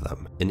with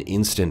them. An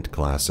instant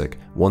classic,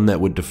 one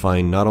that would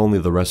define not only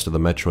the rest of the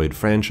Metroid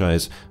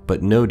franchise,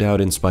 but no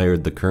doubt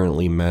inspired the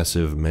currently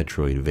massive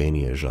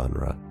Metroidvania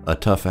genre. A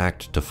tough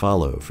act to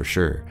follow, for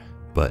sure.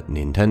 But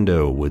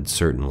Nintendo would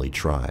certainly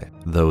try,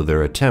 though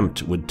their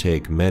attempt would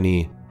take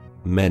many,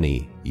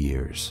 many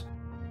years.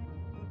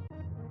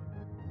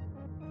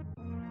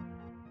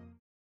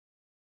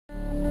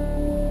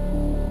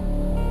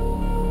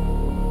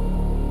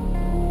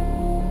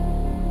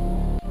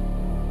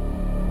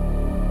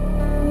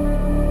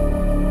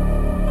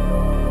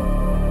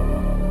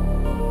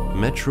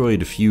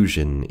 Metroid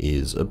Fusion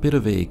is a bit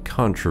of a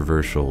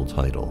controversial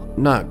title.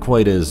 Not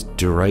quite as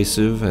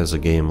derisive as a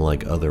game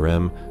like Other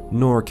M,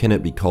 nor can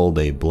it be called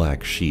a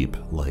black sheep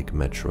like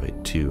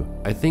Metroid II.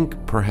 I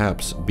think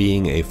perhaps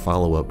being a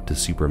follow-up to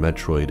Super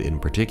Metroid in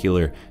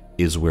particular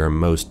is where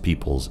most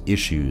people's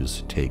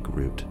issues take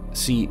root.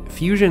 See,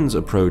 Fusion's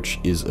approach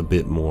is a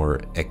bit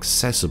more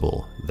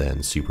accessible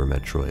than Super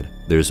Metroid.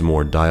 There's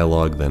more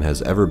dialogue than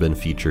has ever been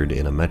featured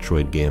in a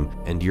Metroid game,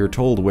 and you're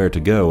told where to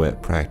go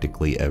at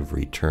practically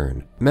every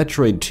turn.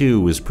 Metroid II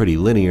was pretty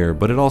linear,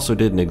 but it also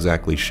didn't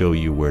exactly show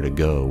you where to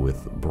go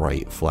with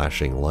bright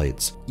flashing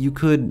lights. You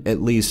could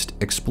at least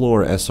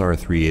explore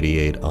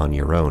SR-388 on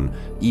your own,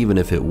 even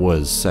if it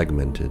was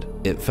segmented.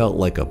 It felt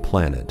like a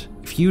planet,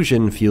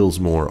 Fusion feels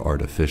more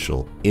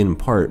artificial, in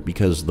part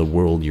because the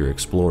world you're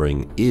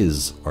exploring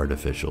is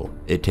artificial.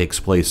 It takes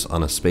place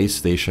on a space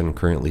station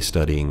currently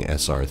studying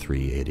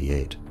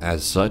SR-388.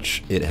 As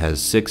such, it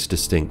has 6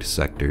 distinct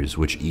sectors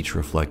which each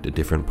reflect a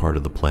different part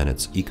of the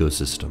planet's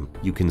ecosystem.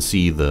 You can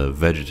see the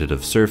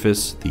vegetative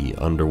surface, the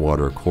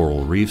underwater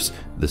coral reefs,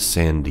 the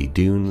sandy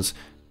dunes.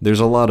 There's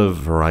a lot of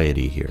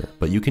variety here,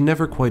 but you can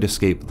never quite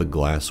escape the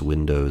glass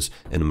windows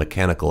and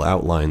mechanical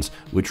outlines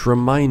which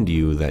remind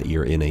you that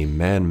you're in a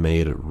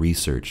man-made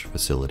research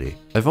facility.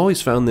 I've always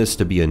found this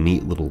to be a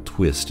neat little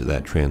twist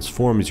that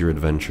transforms your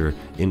adventure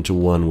into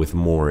one with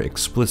more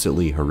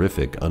explicitly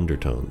horrific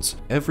undertones.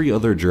 Every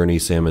other journey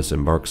Samus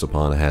embarks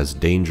upon has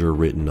danger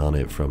written on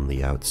it from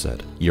the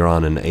outset. You're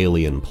on an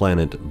alien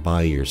planet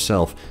by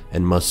yourself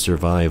and must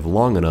survive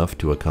long enough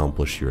to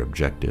accomplish your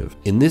objective.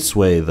 In this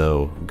way,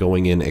 though,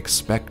 going in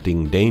expecting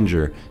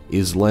danger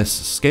is less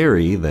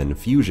scary than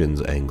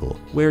Fusion's angle,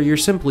 where you're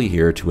simply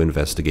here to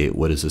investigate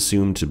what is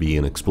assumed to be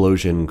an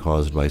explosion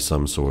caused by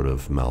some sort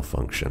of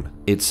malfunction.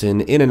 It's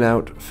an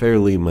in-and-out,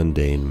 fairly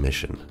mundane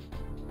mission.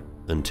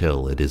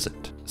 Until it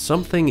isn't.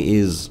 Something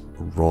is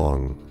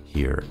wrong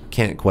here.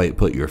 Can't quite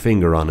put your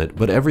finger on it,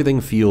 but everything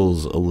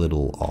feels a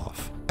little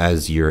off.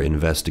 As you're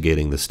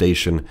investigating the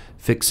station,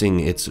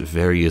 fixing its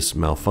various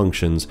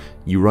malfunctions,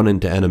 you run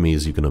into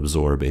enemies you can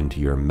absorb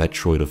into your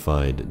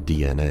Metroidified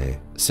DNA.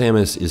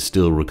 Samus is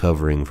still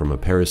recovering from a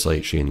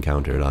parasite she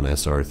encountered on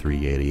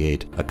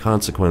SR-388, a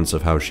consequence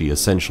of how she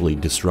essentially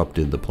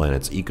disrupted the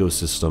planet's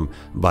ecosystem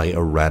by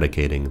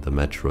eradicating the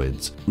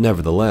Metroids.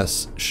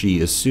 Nevertheless,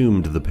 she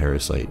assumed the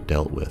parasite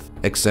dealt with.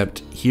 Except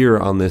here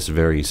on this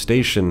very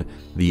station,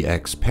 the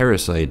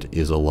ex-parasite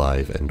is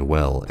alive and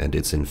well, and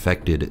it's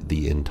infected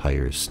the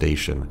entire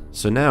station.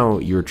 So now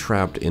you're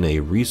trapped in a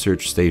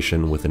research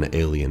station with an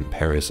alien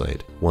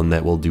parasite, one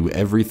that will do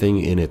everything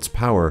in its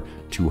power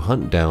to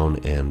hunt down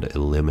and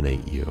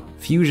eliminate you.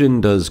 Fusion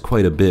does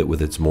quite a bit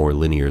with its more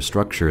linear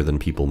structure than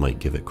people might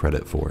give it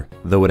credit for.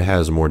 Though it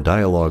has more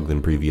dialogue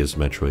than previous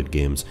Metroid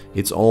games,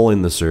 it's all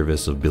in the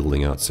service of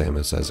building out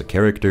Samus as a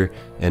character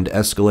and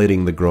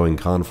escalating the growing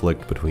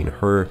conflict between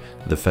her,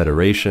 the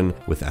Federation,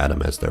 with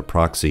Adam as their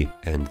proxy,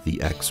 and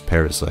the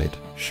ex-parasite.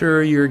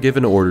 Sure, you're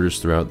given orders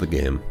throughout the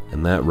game,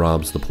 and that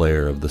robs the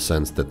player of the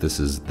sense that this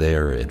is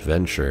their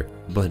adventure,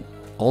 but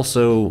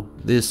also,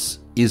 this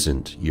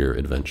isn't your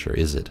adventure,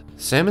 is it?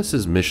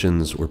 Samus's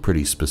missions were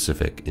pretty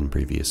specific in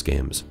previous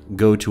games.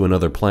 Go to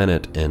another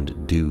planet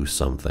and do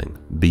something.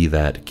 Be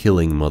that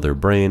killing Mother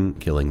Brain,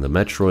 killing the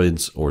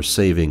Metroids, or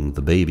saving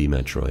the baby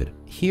Metroid.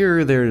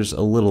 Here, there's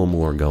a little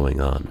more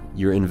going on.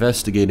 You're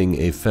investigating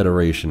a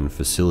Federation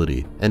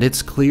facility, and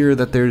it's clear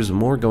that there's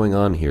more going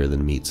on here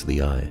than meets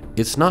the eye.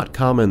 It's not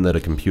common that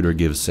a computer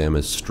gives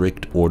Samus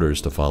strict orders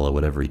to follow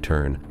at every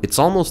turn. It's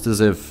almost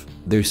as if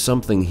there's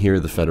something here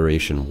the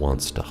Federation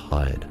wants to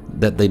hide,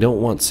 that they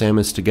don't want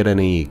Samus to get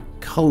any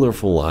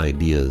colorful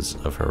ideas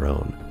of her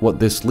own. What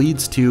this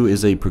leads to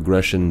is a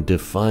progression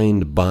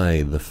defined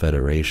by the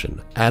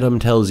Federation. Adam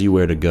tells you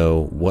where to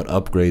go, what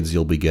upgrades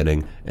you'll be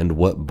getting, and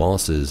what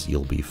bosses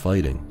you'll be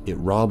fighting. It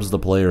robs the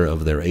player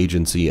of their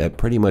agency at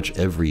pretty much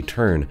every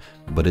turn,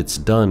 but it's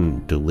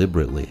done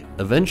deliberately.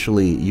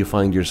 Eventually, you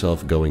find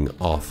yourself going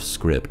off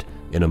script,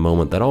 in a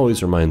moment that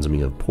always reminds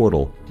me of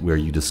Portal, where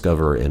you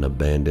discover an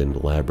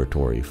abandoned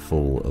laboratory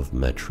full of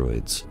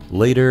Metroids.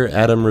 Later,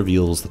 Adam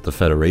reveals that the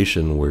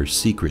Federation were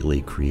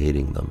secretly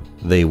creating them.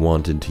 They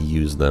wanted to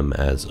use them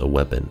as a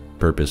weapon,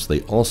 purpose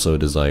they also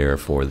desire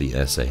for the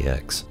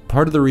SAX.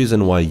 Part of the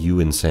reason why you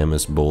and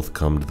Samus both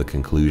come to the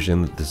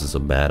conclusion that this is a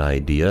bad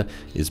idea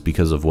is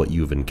because of what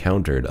you've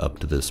encountered up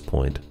to this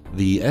point.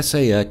 The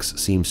SAX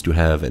seems to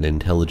have an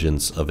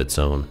intelligence of its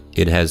own.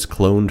 It has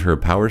cloned her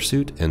power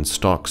suit and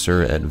stalks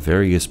her at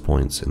various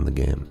points in the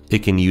game. It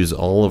can use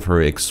all of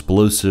her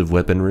explosive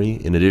weaponry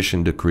in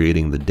addition to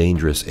creating the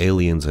dangerous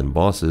aliens and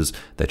bosses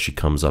that she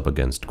comes up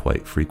against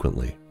quite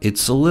frequently.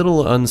 It's a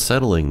little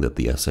unsettling that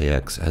the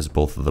SAX has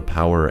both the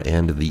power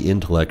and the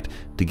intellect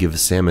to give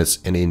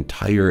Samus an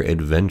entire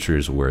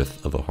adventure's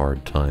worth of a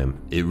hard time.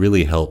 It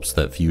really helps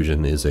that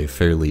Fusion is a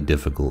fairly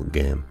difficult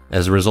game.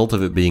 As a result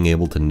of it being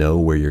able to know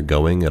where you're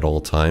going at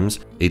all times,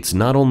 it's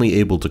not only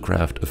able to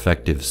craft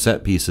effective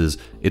set pieces,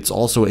 it's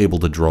also able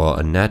to draw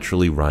a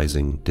naturally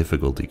rising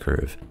difficulty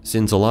curve.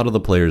 Since a lot of the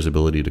player's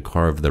ability to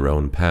carve their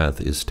own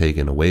path is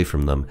taken away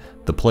from them,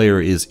 the player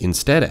is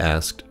instead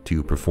asked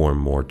to perform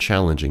more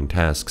challenging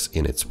tasks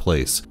in its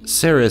place.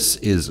 Ceres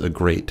is a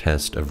great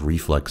test of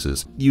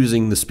reflexes,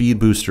 using the speed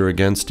booster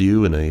against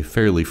you in a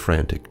fairly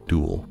frantic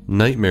duel.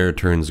 Nightmare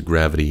turns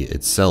gravity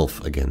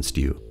itself against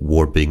you,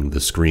 warping the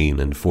screen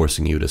and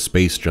forcing you to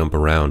space jump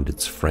around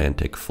its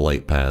frantic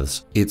flight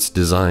paths. Its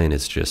design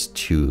is just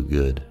too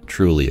good,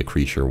 truly a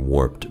creature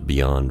warped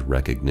beyond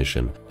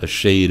recognition, a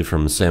shade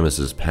from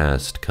Samus's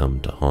past come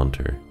to haunt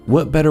her.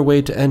 What better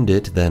way to end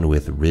it than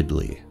with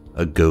Ridley,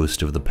 a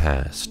ghost of the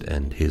past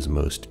and his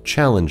most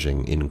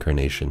challenging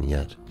incarnation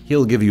yet.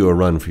 He'll give you a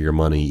run for your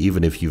money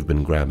even if you've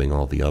been grabbing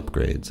all the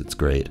upgrades, it's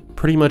great.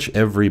 Pretty much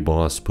every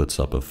boss puts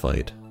up a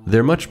fight.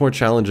 They're much more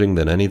challenging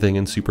than anything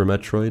in Super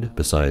Metroid,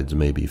 besides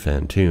maybe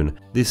Fantoon.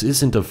 This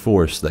isn't a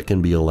force that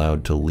can be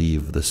allowed to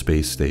leave the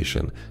space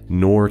station,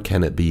 nor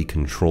can it be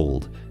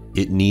controlled.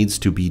 It needs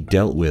to be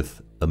dealt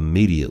with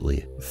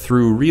immediately.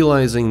 Through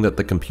realizing that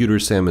the computer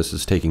Samus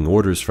is taking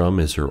orders from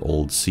is her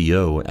old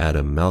CO,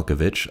 Adam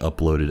Malkovich,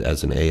 uploaded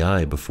as an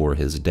AI before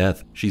his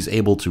death, she's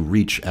able to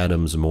reach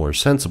Adam's more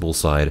sensible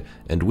side,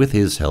 and with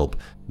his help,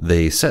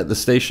 they set the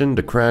station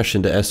to crash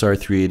into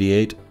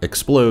SR-388,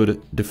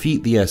 explode,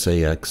 defeat the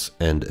SAX,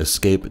 and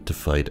escape to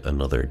fight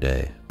another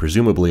day,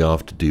 presumably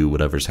off to do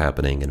whatever's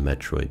happening in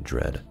Metroid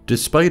Dread.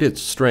 Despite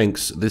its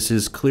strengths, this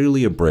is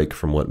clearly a break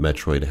from what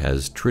Metroid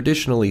has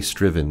traditionally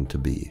striven to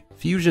be.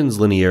 Fusion's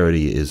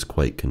linearity is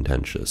quite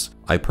contentious.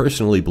 I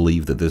personally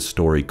believe that this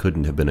story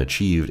couldn't have been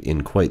achieved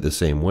in quite the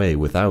same way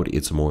without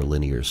its more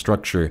linear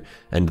structure,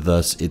 and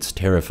thus its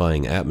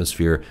terrifying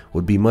atmosphere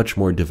would be much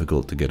more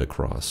difficult to get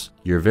across.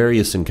 Your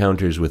various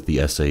encounters with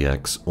the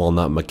SAX, while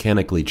not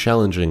mechanically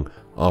challenging,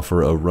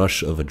 offer a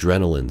rush of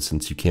adrenaline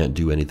since you can't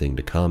do anything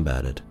to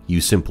combat it.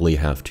 You simply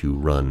have to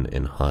run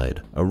and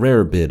hide, a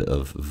rare bit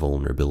of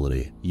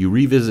vulnerability. You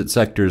revisit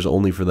sectors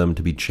only for them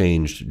to be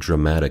changed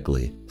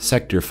dramatically.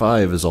 Sector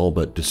 5 is all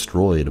but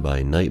destroyed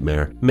by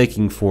Nightmare,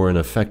 making for an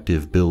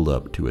effective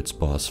build-up to its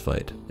boss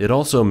fight. It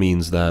also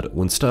means that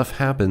when stuff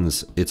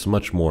happens, it's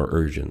much more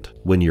urgent.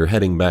 When you're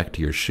heading back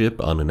to your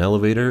ship on an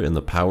elevator and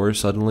the power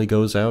suddenly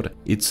goes out,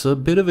 it's a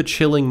bit of a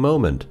chilling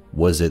moment.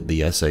 Was it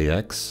the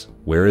SAX?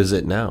 Where is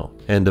it now?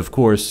 And of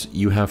course,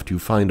 you have to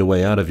find a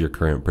way out of your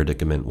current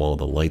predicament while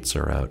the lights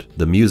are out.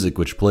 The music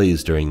which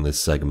plays during this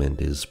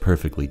segment is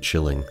perfectly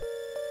chilling.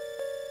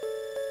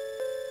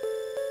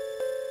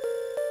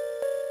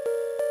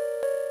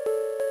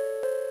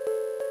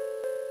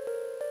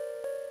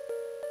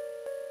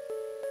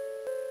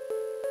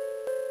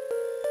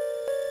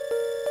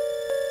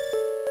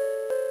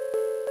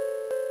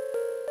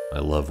 I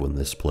love when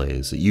this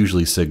plays. It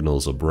usually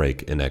signals a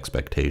break in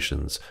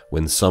expectations,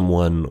 when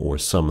someone or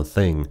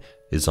something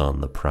is on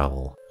the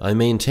prowl. I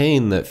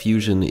maintain that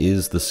Fusion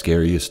is the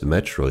scariest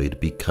Metroid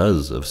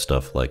because of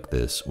stuff like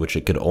this, which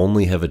it could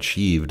only have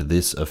achieved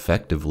this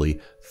effectively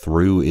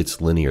through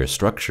its linear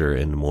structure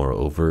and more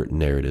overt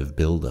narrative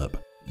build-up.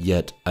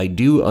 Yet, I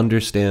do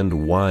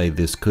understand why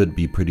this could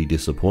be pretty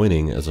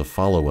disappointing as a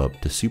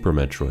follow-up to Super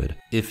Metroid.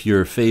 If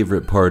your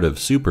favorite part of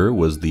Super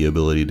was the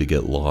ability to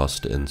get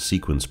lost and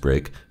sequence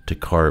break, to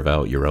carve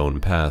out your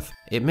own path,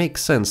 it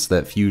makes sense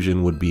that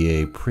Fusion would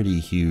be a pretty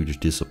huge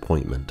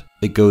disappointment.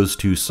 It goes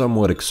to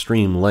somewhat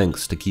extreme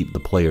lengths to keep the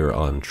player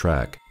on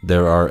track.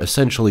 There are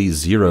essentially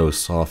zero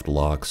soft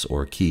locks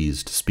or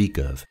keys to speak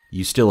of.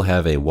 You still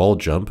have a wall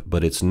jump,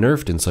 but it's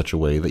nerfed in such a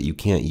way that you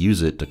can't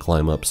use it to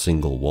climb up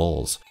single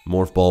walls.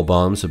 Morph ball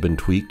bombs have been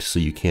tweaked so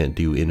you can't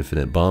do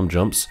infinite bomb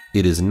jumps.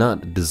 It is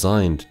not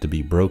designed to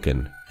be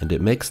broken, and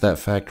it makes that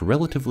fact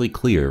relatively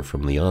clear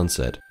from the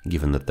onset,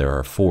 given that there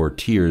are 4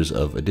 tiers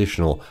of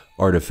additional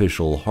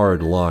artificial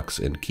hard locks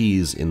and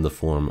keys in the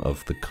form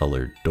of the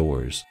colored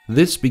doors.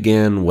 This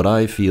began what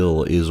I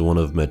feel is one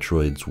of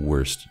Metroid's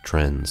worst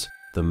trends: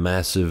 the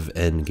massive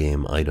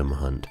endgame item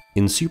hunt.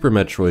 In Super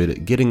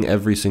Metroid, getting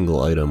every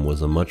single item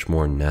was a much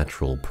more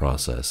natural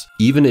process.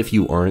 Even if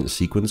you aren't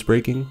sequence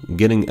breaking,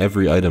 getting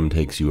every item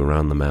takes you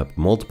around the map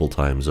multiple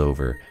times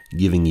over,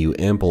 giving you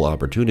ample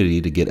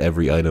opportunity to get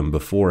every item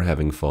before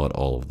having fought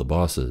all of the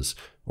bosses,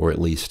 or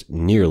at least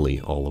nearly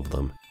all of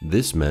them.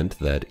 This meant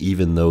that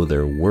even though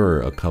there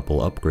were a couple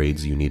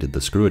upgrades you needed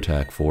the screw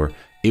attack for,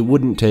 it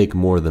wouldn't take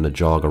more than a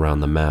jog around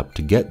the map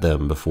to get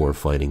them before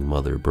fighting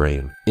Mother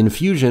Brain. In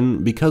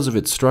Fusion, because of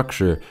its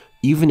structure,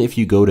 even if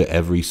you go to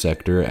every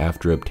sector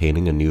after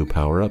obtaining a new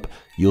power-up,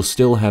 you'll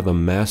still have a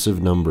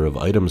massive number of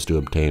items to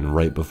obtain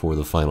right before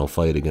the final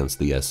fight against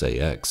the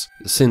SAX.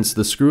 Since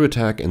the screw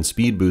attack and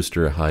speed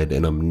booster hide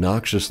an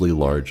obnoxiously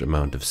large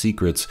amount of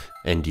secrets,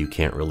 and you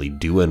can't really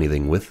do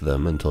anything with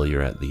them until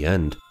you're at the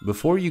end,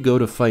 before you go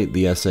to fight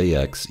the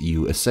SAX,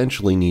 you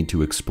essentially need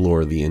to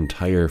explore the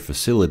entire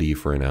facility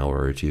for an hour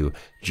or two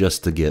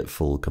just to get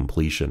full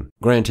completion.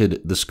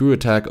 Granted, the screw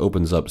attack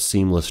opens up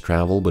seamless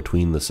travel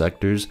between the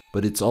sectors,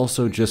 but it's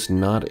also just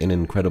not an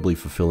incredibly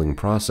fulfilling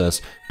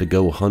process to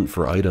go hunt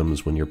for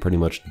items when you're pretty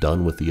much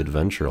done with the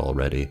adventure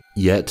already.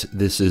 Yet,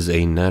 this is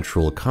a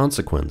natural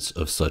consequence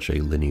of such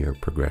a linear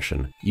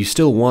progression. You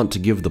still want to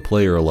give the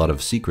player a lot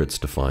of secrets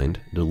to find,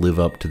 to live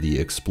up to the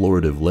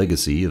explorative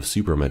legacy of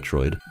Super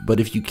Metroid, but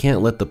if you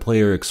can't let the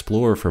player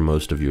explore for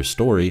most of your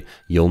story,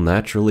 you'll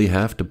naturally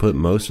have to put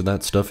most of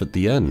that stuff at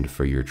the end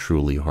for your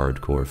truly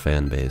hardcore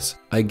fanbase.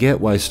 I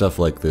get why stuff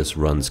like this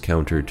runs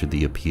counter to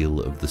the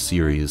appeal of the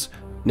series,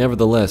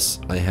 Nevertheless,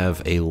 I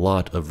have a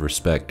lot of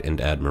respect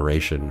and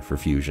admiration for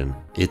Fusion.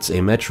 It's a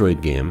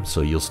Metroid game,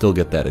 so you'll still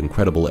get that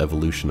incredible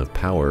evolution of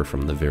power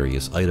from the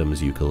various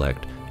items you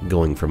collect,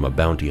 going from a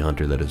bounty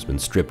hunter that has been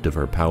stripped of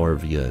her power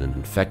via an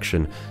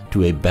infection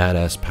to a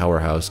badass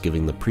powerhouse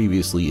giving the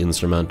previously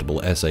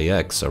insurmountable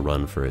SAX a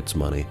run for its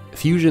money.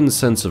 Fusion's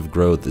sense of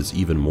growth is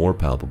even more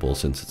palpable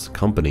since it's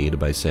accompanied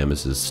by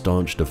Samus's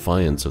staunch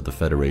defiance of the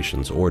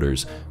Federation's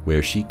orders,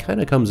 where she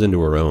kinda comes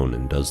into her own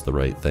and does the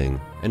right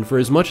thing. And for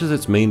as much as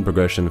its main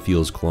progression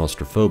feels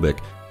claustrophobic,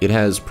 it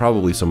has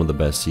probably some of the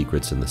best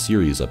secrets in the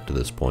series up to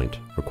this point,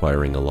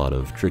 requiring a lot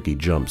of tricky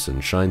jumps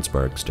and shine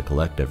sparks to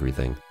collect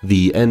everything.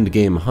 The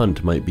endgame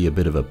hunt might be a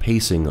bit of a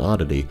pacing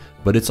oddity,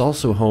 but it's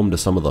also home to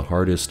some of the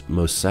hardest,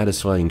 most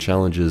satisfying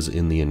challenges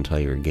in the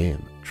entire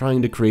game.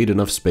 Trying to create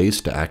enough space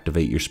to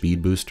activate your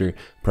speed booster,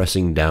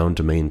 pressing down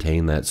to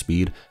maintain that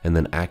speed, and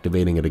then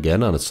activating it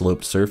again on a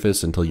sloped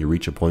surface until you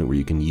reach a point where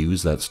you can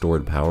use that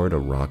stored power to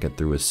rocket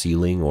through a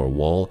ceiling or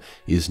wall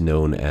is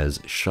known as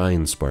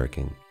shine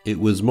sparking. It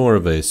was more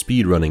of a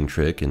speedrunning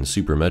trick in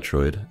Super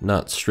Metroid,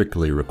 not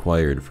strictly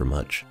required for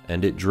much,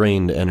 and it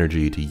drained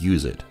energy to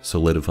use it,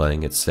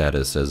 solidifying its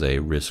status as a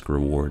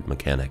risk-reward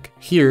mechanic.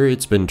 Here,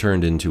 it's been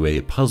turned into a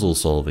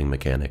puzzle-solving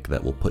mechanic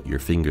that will put your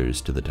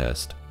fingers to the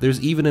test.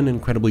 There's even an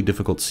incredibly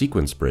difficult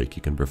sequence break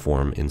you can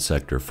perform in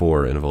Sector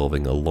 4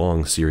 involving a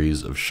long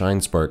series of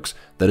shine sparks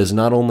that is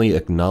not only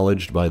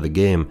acknowledged by the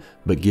game,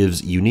 but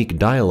gives unique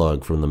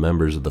dialogue from the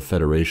members of the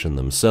Federation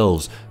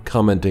themselves,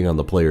 commenting on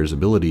the player's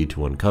ability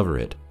to uncover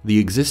it. The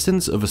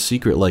existence of a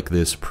secret like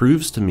this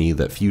proves to me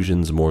that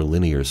Fusion's more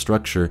linear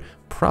structure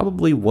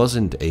probably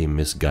wasn't a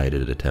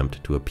misguided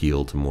attempt to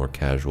appeal to more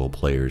casual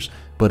players,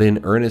 but an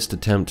earnest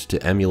attempt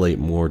to emulate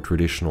more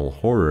traditional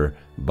horror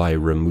by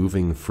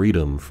removing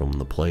freedom from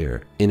the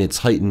player. In its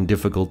heightened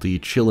difficulty,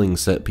 chilling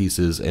set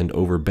pieces, and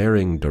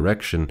overbearing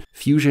direction,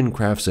 Fusion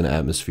crafts an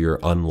atmosphere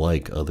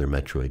unlike other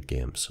Metroid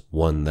games,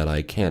 one that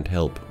I can't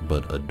help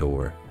but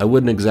adore. I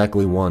wouldn't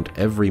exactly want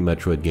every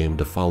Metroid game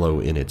to follow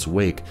in its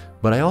wake,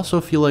 but I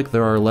also feel like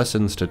there are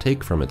lessons to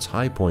take from its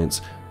high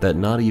points that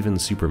not even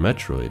Super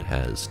Metroid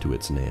has to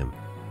its name.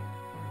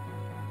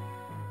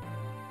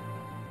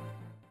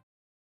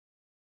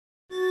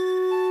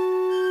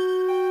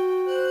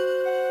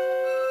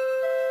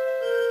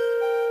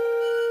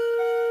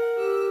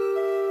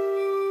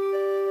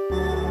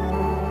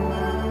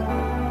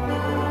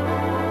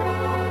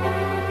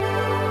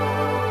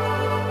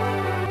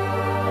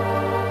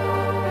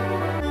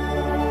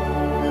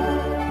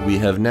 We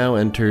have now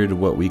entered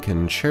what we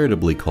can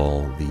charitably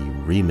call the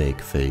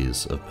remake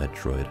phase of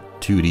Metroid.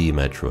 2D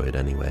Metroid,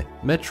 anyway.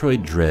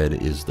 Metroid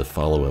Dread is the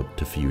follow-up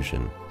to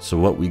Fusion, so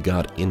what we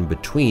got in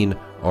between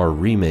are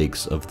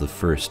remakes of the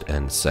first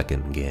and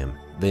second game.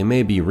 They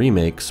may be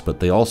remakes, but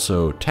they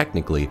also,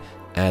 technically,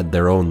 add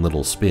their own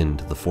little spin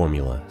to the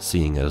formula,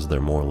 seeing as they're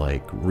more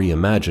like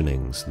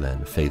reimaginings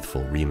than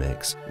faithful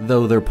remakes.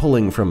 Though they're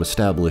pulling from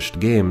established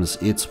games,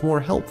 it's more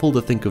helpful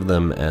to think of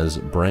them as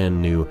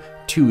brand new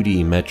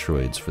 2D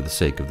Metroids for the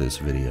sake of this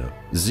video.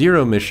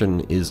 Zero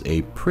Mission is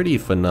a pretty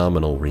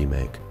phenomenal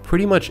remake.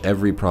 Pretty much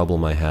every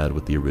problem I had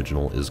with the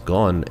original is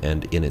gone,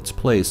 and in its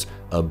place,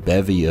 a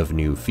bevy of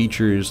new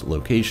features,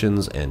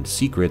 locations, and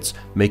secrets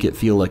make it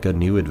feel like a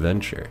new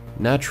adventure.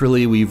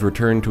 Naturally, we've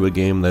returned to a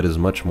game that is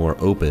much more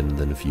open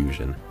than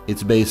Fusion.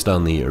 It's based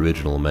on the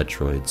original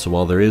Metroid, so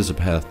while there is a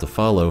path to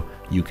follow,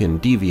 you can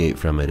deviate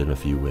from it in a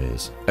few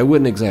ways. I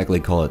wouldn't exactly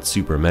call it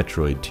Super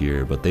Metroid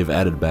tier, but they've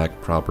added back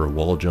proper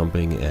wall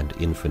jumping and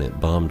infinite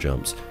bomb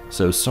jumps,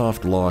 so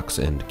soft locks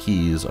and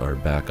keys are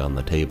back on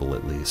the table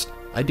at least.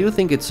 I do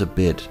think it's a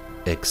bit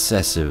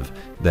excessive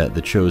that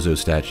the Chozo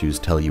statues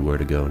tell you where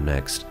to go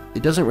next.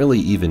 It doesn't really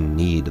even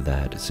need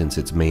that, since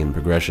its main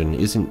progression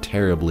isn't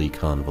terribly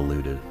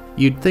convoluted.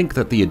 You'd think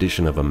that the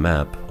addition of a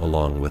map,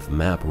 along with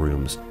map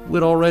rooms,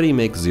 would already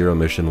make Zero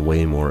Mission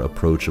way more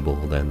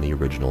approachable than the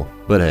original.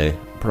 But hey,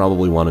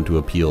 probably wanted to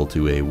appeal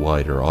to a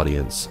wider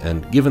audience,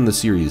 and given the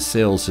series'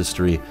 sales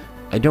history,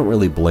 I don't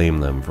really blame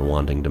them for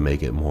wanting to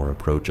make it more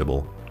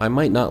approachable. I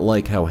might not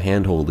like how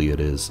handholdy it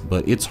is,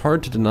 but it's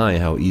hard to deny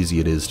how easy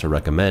it is to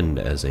recommend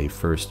as a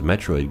first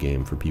Metroid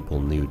game for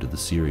people new to the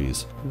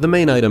series. The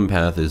main item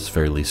path is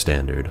fairly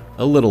standard,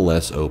 a little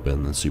less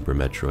open than Super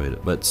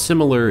Metroid, but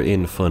similar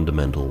in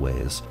fundamental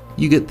ways.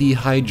 You get the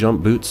high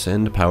jump boots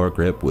and power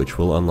grip, which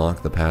will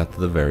unlock the path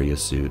to the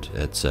various suit,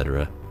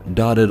 etc.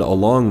 Dotted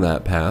along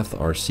that path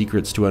are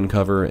secrets to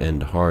uncover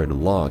and hard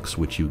locks,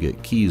 which you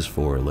get keys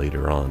for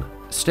later on.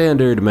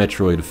 Standard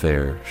Metroid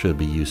fare, should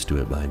be used to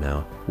it by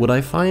now. What I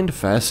find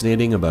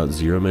fascinating about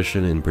Zero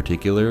Mission in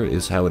particular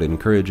is how it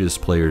encourages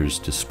players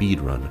to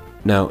speedrun.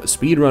 Now,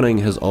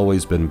 speedrunning has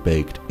always been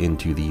baked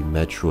into the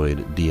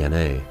Metroid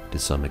DNA to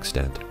some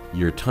extent.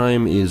 Your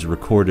time is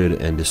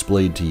recorded and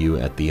displayed to you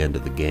at the end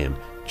of the game,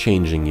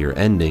 changing your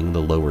ending the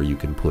lower you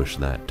can push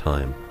that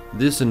time.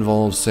 This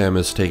involves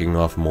Samus taking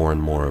off more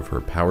and more of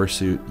her power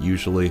suit,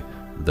 usually,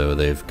 though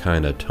they've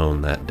kinda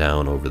toned that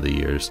down over the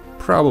years.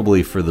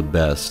 Probably for the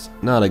best.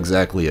 Not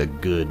exactly a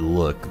good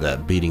look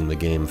that beating the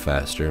game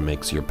faster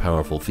makes your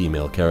powerful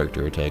female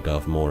character take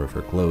off more of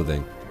her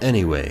clothing.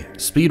 Anyway,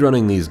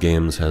 speedrunning these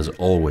games has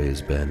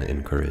always been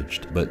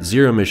encouraged, but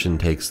Zero Mission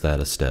takes that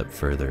a step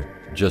further.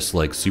 Just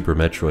like Super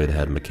Metroid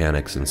had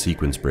mechanics and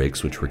sequence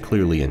breaks which were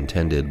clearly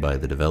intended by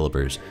the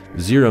developers,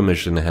 Zero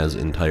Mission has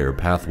entire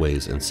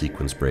pathways and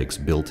sequence breaks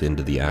built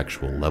into the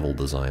actual level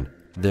design.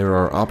 There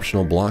are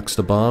optional blocks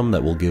to bomb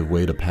that will give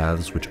way to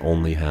paths which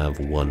only have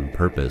one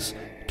purpose: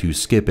 to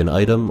skip an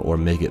item or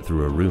make it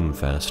through a room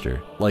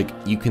faster. Like,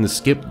 you can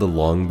skip the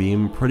long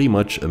beam pretty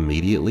much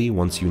immediately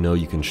once you know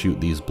you can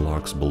shoot these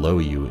blocks below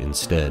you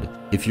instead.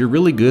 If you're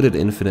really good at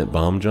infinite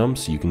bomb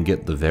jumps, you can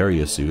get the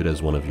Varia suit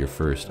as one of your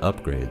first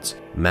upgrades.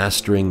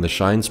 Mastering the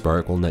Shine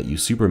Spark will net you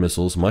super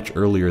missiles much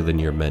earlier than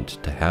you're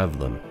meant to have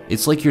them.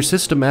 It's like you're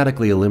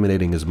systematically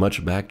eliminating as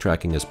much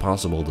backtracking as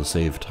possible to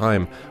save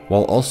time,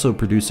 while also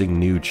producing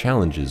new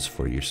challenges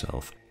for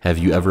yourself. Have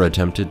you ever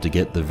attempted to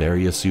get the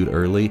Varia suit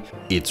early?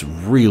 It's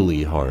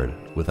really hard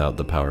without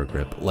the power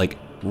grip, like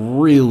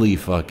really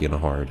fucking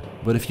hard.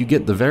 But if you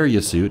get the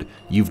Varia suit,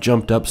 you've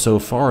jumped up so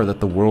far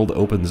that the world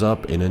opens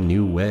up in a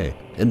new way.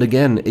 And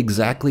again,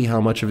 exactly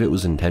how much of it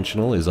was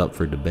intentional is up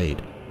for debate.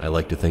 I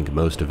like to think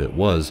most of it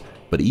was,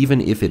 but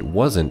even if it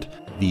wasn't,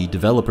 the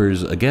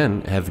developers,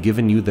 again, have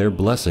given you their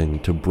blessing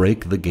to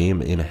break the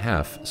game in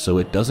half, so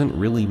it doesn't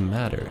really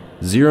matter.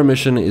 Zero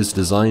Mission is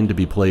designed to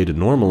be played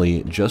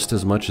normally just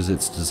as much as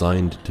it's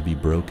designed to be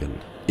broken.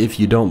 If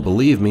you don't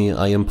believe me,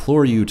 I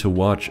implore you to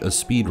watch a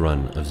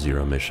speedrun of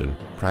Zero Mission.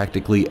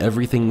 Practically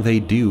everything they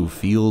do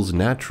feels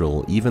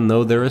natural, even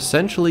though they're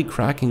essentially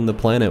cracking the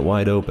planet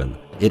wide open.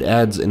 It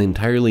adds an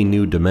entirely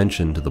new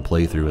dimension to the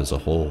playthrough as a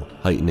whole,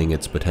 heightening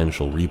its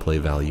potential replay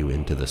value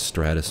into the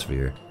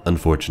stratosphere.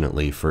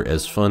 Unfortunately, for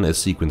as fun as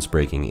sequence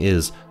breaking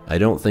is, I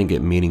don't think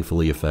it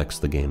meaningfully affects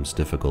the game's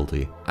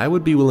difficulty. I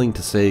would be willing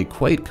to say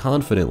quite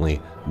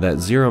confidently that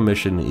Zero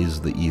Mission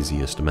is the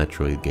easiest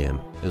Metroid game.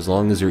 As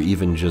long as you're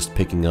even just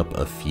picking up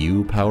a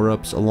few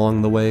power-ups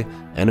along the way,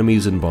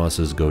 enemies and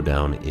bosses go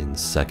down in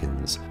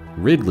seconds.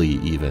 Ridley,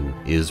 even,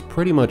 is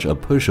pretty much a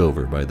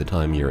pushover by the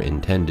time you're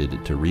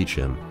intended to reach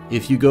him.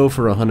 If you go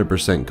for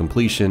 100%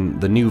 completion,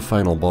 the new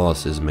final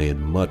boss is made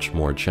much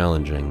more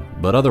challenging,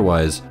 but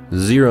otherwise,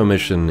 Zero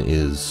Mission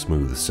is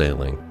smooth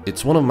sailing.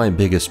 It's one of my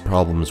biggest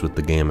problems with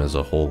the game as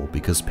a whole,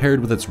 because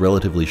paired with its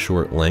relatively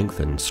short length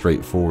and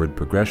straightforward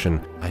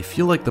progression, I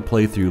feel like the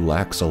playthrough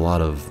lacks a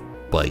lot of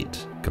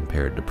bite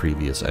compared to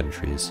previous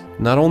entries.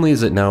 Not only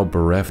is it now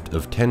bereft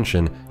of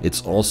tension,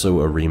 it's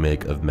also a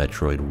remake of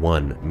Metroid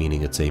I,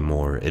 meaning it's a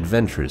more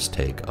adventurous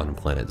take on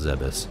Planet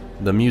Zebes.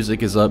 The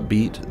music is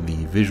upbeat,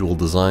 the visual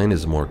design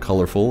is more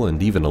colorful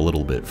and even a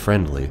little bit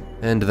friendly,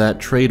 and that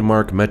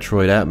trademark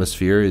Metroid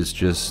atmosphere is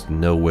just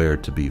nowhere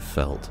to be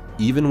felt.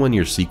 Even when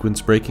you're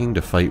sequence breaking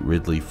to fight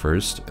Ridley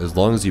first, as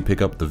long as you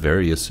pick up the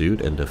Varia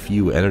suit and a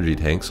few energy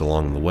tanks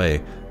along the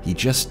way, he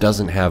just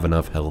doesn't have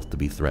enough health to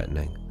be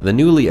threatening. The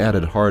newly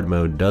added hard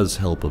mode does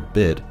help a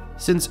bit,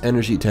 since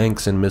energy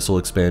tanks and missile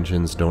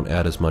expansions don't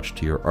add as much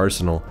to your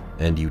arsenal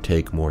and you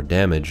take more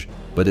damage,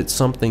 but it's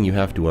something you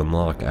have to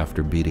unlock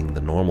after beating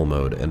the normal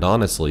mode, and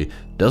honestly,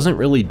 doesn't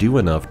really do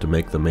enough to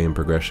make the main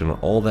progression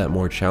all that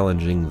more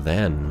challenging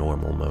than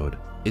normal mode.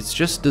 It's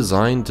just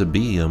designed to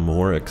be a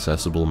more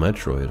accessible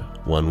Metroid,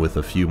 one with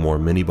a few more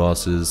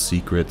mini-bosses,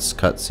 secrets,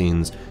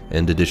 cutscenes,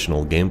 and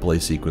additional gameplay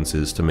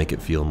sequences to make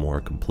it feel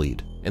more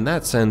complete. In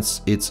that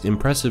sense, it's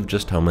impressive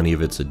just how many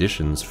of its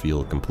additions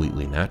feel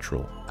completely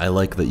natural. I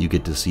like that you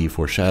get to see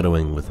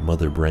foreshadowing with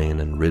Mother Brain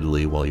and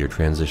Ridley while you're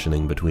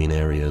transitioning between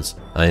areas.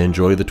 I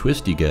enjoy the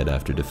twist you get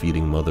after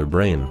defeating Mother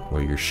Brain,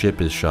 where your ship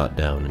is shot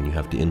down and you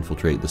have to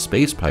infiltrate the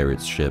space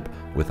pirate's ship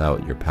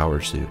without your power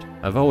suit.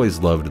 I've always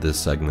loved this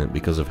segment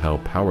because of how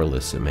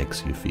powerless it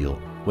makes you feel.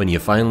 When you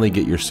finally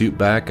get your suit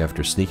back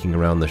after sneaking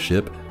around the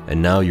ship,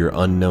 and now your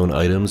unknown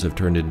items have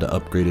turned into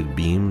upgraded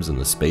beams and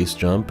the space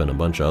jump and a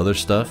bunch of other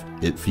stuff,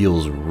 it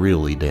feels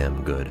really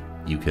damn good.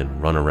 You can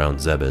run around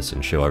Zebes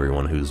and show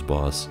everyone who's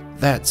boss.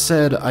 That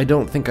said, I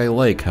don't think I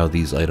like how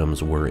these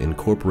items were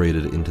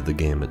incorporated into the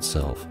game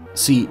itself.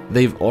 See,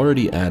 they've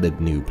already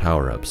added new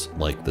power-ups,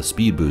 like the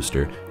Speed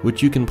Booster,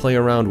 which you can play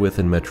around with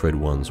in Metroid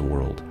I's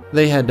world.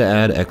 They had to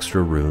add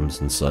extra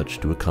rooms and such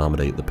to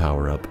accommodate the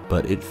power-up,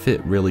 but it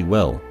fit really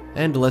well,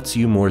 and lets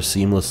you more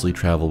seamlessly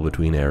travel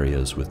between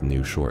areas with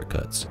new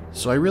shortcuts.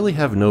 So I really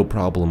have no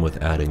problem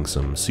with adding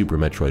some Super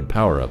Metroid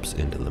power-ups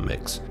into the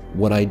mix.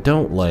 What I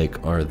don't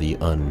like are the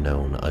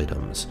unknown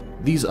items.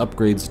 These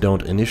upgrades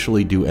don't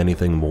initially do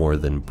anything more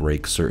than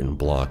break certain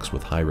blocks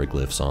with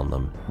hieroglyphs on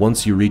them.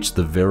 Once you reach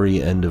the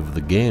very end of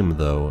the game,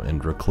 though,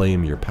 and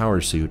reclaim your power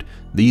suit,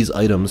 these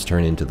items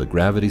turn into the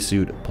gravity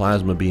suit,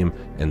 plasma beam,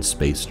 and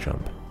space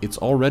jump. It's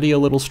already a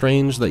little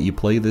strange that you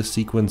play this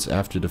sequence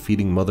after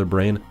defeating Mother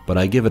Brain, but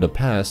I give it a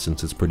pass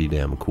since it's pretty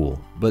damn cool.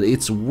 But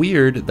it's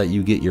weird that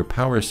you get your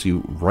power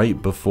suit right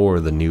before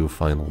the new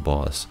final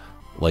boss.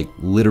 like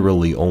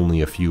literally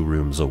only a few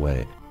rooms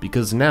away.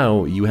 Because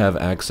now you have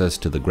access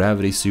to the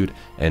gravity suit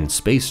and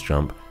space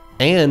jump,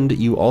 and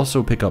you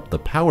also pick up the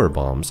power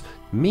bombs,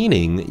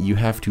 meaning you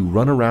have to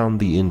run around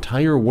the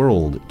entire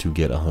world to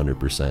get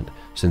 100%,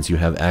 since you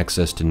have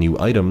access to new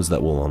items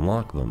that will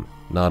unlock them.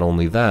 Not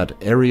only that,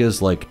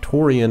 areas like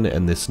Torian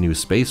and this new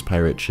space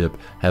pirate ship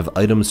have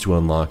items to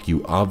unlock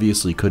you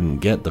obviously couldn't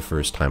get the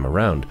first time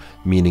around,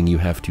 meaning you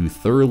have to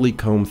thoroughly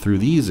comb through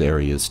these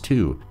areas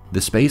too. The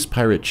space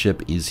pirate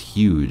ship is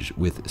huge,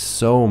 with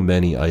so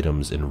many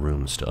items and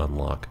rooms to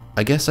unlock.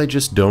 I guess I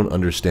just don't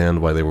understand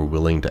why they were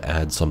willing to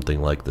add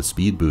something like the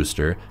speed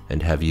booster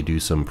and have you do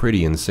some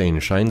pretty insane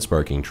shine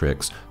sparking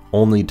tricks,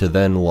 only to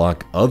then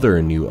lock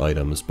other new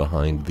items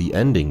behind the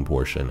ending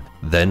portion,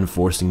 then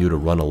forcing you to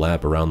run a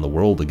lap around the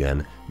world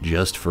again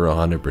just for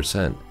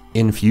 100%.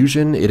 In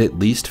Fusion, it at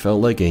least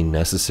felt like a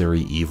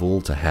necessary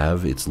evil to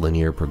have its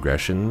linear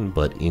progression,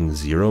 but in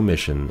Zero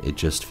Mission, it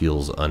just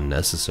feels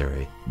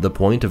unnecessary. The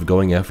point of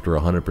going after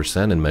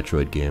 100% in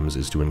Metroid games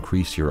is to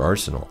increase your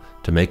arsenal,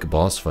 to make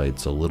boss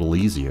fights a little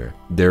easier.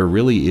 There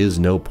really is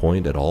no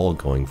point at all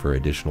going for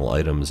additional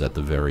items at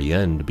the very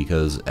end,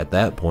 because at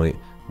that point,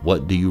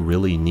 what do you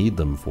really need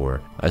them for?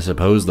 I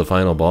suppose the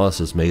final boss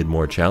is made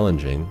more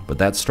challenging, but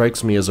that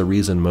strikes me as a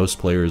reason most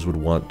players would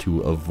want to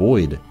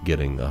avoid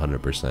getting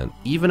 100%.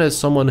 Even as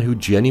someone who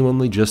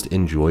genuinely just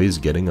enjoys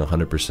getting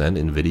 100%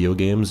 in video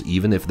games,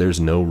 even if there's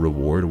no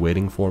reward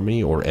waiting for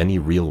me or any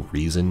real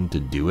reason to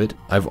do it,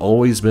 I've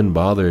always been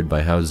bothered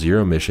by how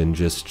Zero Mission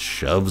just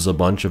shoves a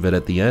bunch of it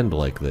at the end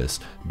like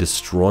this,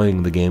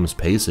 destroying the game's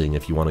pacing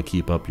if you want to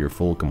keep up your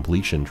full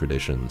completion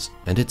traditions.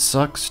 And it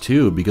sucks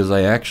too, because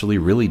I actually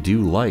really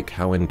do like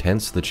how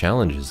intense the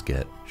challenges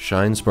get.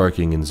 Shine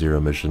sparking in Zero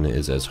Mission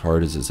is as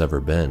hard as it's ever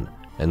been,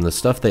 and the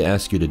stuff they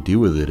ask you to do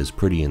with it is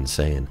pretty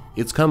insane.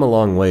 It's come a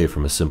long way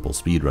from a simple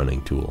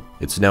speedrunning tool.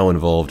 It's now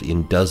involved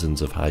in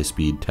dozens of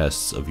high-speed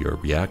tests of your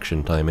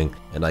reaction timing,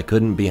 and I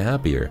couldn't be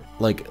happier.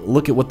 Like,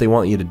 look at what they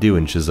want you to do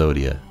in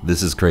Shizodia.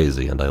 This is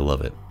crazy, and I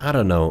love it. I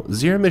don't know,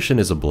 Zero Mission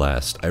is a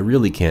blast. I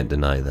really can't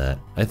deny that.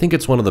 I think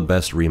it's one of the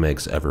best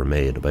remakes ever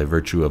made, by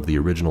virtue of the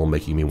original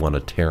making me want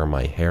to tear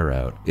my hair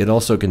out. It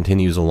also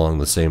continues along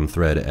the same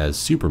thread as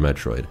Super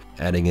Metroid,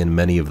 adding in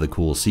many of the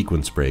cool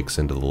sequence breaks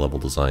into the level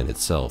design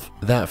itself.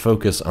 That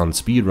focus on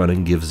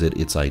speedrunning gives it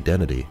its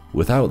identity.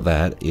 Without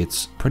that,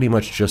 it's pretty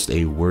much just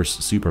a worse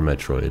Super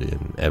Metroid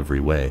in every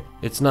way.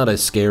 It's not a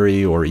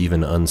scary or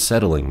even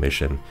unsettling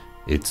mission.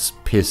 It's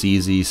piss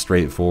easy,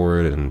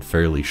 straightforward, and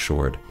fairly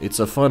short. It's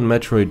a fun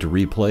Metroid to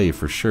replay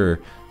for sure,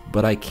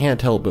 but I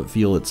can't help but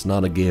feel it's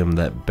not a game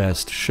that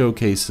best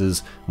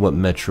showcases what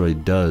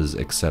Metroid does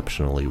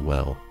exceptionally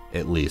well.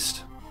 At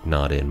least,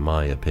 not in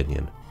my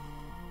opinion.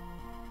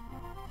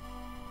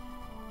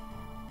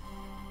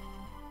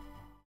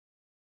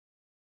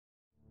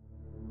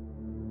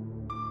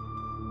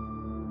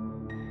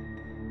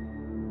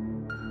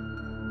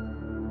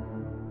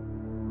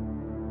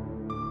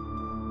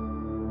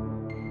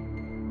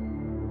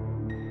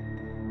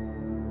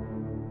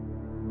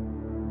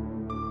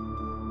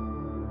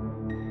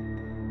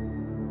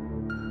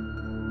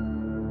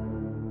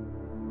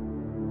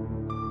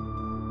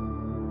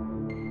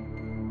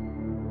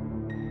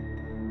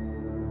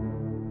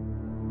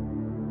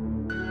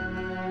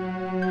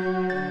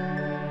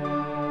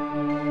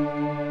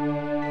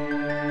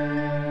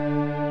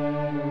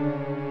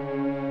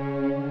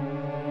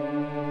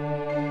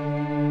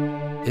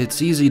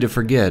 It's easy to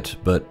forget,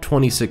 but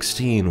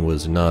 2016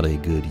 was not a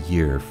good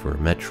year for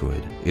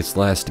Metroid. Its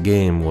last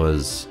game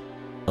was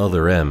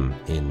Other M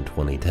in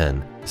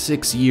 2010.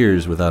 6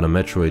 years without a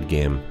Metroid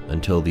game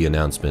until the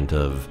announcement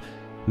of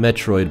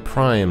Metroid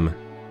Prime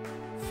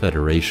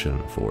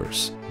Federation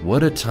Force.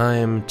 What a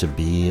time to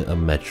be a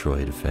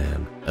Metroid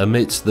fan.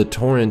 Amidst the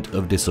torrent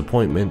of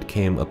disappointment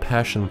came a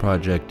passion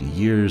project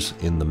years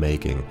in the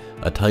making,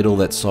 a title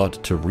that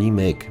sought to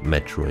remake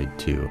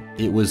Metroid II.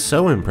 It was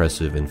so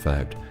impressive, in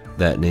fact,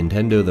 that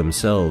Nintendo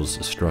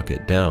themselves struck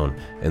it down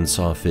and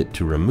saw fit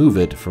to remove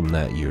it from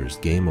that year's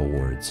Game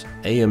Awards.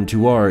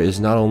 AM2R is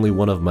not only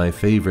one of my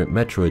favorite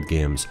Metroid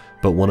games,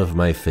 but one of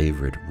my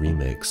favorite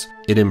remakes.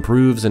 It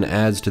improves and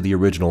adds to the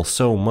original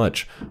so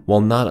much, while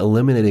not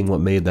eliminating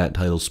what made that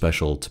title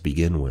special to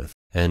begin with.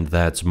 And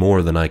that's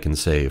more than I can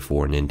say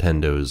for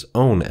Nintendo's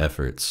own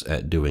efforts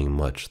at doing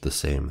much the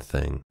same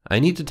thing. I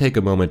need to take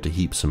a moment to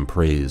heap some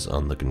praise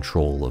on the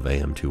control of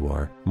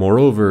AM2R.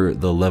 Moreover,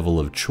 the level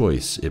of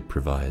choice it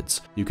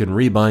provides. You can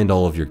rebind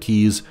all of your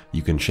keys,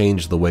 you can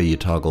change the way you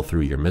toggle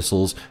through your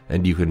missiles,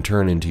 and you can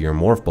turn into your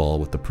morph ball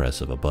with the press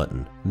of a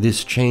button.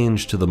 This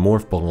change to the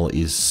morph ball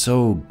is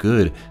so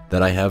good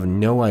that I have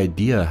no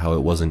idea how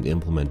it wasn't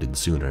implemented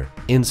sooner.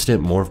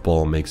 Instant morph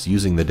ball makes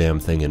using the damn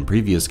thing in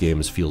previous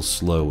games feel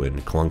slow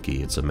and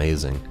clunky. It's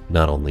amazing.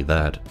 Not only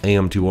that,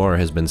 AM2R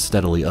has been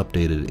steadily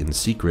updated in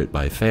secret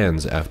by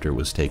fans after it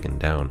was taken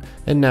down,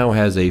 and now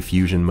has a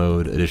fusion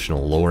mode,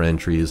 additional lore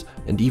entries,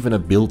 and even a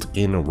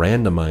built-in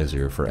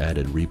randomizer for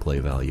added replay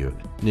value.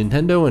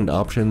 Nintendo and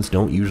options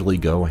don't usually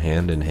go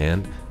hand in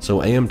hand, so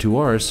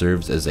AM2R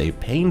serves as a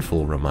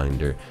painful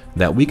reminder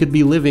that we could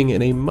be living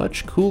in a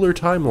much cooler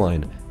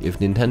timeline if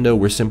Nintendo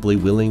were simply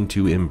willing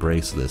to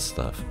embrace this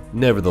stuff.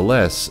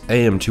 Nevertheless,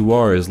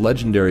 AM2R is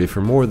legendary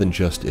for more than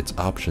just its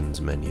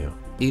options menu.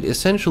 It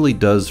essentially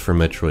does for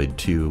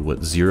Metroid II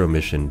what Zero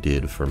Mission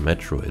did for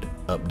Metroid.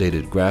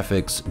 Updated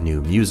graphics, new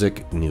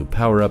music, new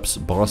power-ups,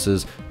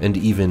 bosses, and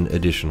even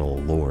additional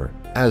lore.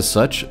 As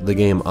such, the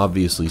game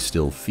obviously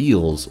still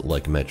feels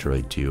like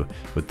Metroid 2,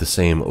 with the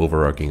same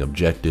overarching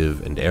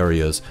objective and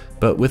areas,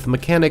 but with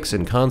mechanics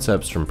and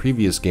concepts from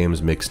previous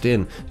games mixed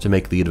in to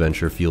make the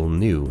adventure feel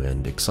new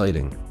and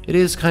exciting. It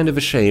is kind of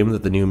a shame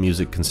that the new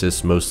music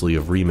consists mostly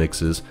of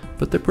remixes,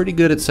 but they're pretty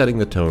good at setting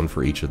the tone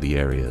for each of the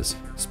areas.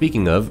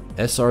 Speaking of,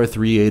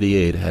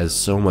 SR388 has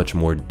so much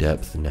more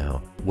depth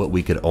now. What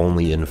we could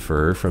only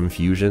infer from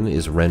Fusion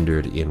is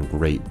rendered in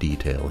great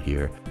detail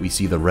here. We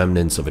see the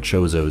remnants of a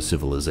Chozo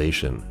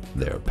civilization,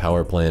 their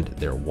power plant,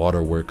 their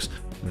waterworks,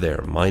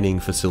 their mining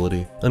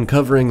facility.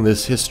 Uncovering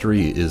this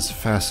history is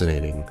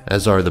fascinating,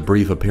 as are the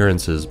brief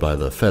appearances by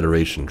the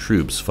Federation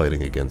troops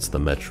fighting against the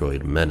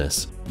Metroid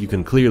menace. You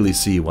can clearly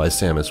see why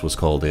Samus was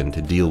called in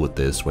to deal with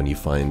this when you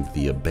find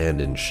the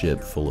abandoned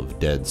ship full of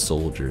dead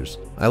soldiers.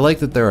 I like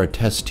that there are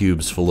test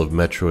tubes full of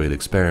Metroid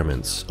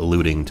experiments,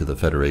 alluding to the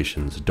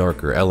Federation's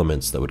darker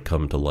elements that would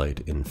come to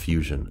light in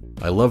Fusion.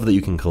 I love that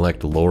you can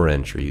collect lore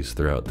entries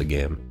throughout the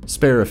game.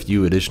 Spare a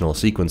few additional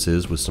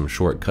sequences with some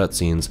short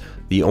cutscenes.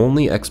 The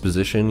only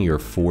exposition you're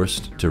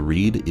forced to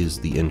read is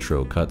the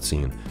intro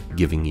cutscene,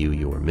 giving you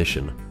your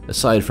mission.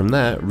 Aside from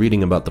that,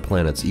 reading about the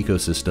planet's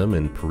ecosystem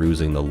and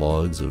perusing the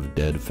logs of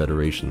dead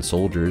Federation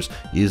soldiers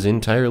is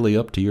entirely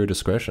up to your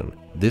discretion.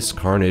 This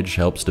carnage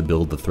helps to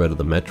build the threat of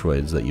the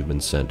Metroids that you've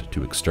been sent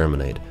to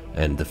exterminate,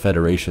 and the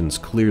Federation's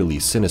clearly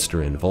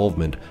sinister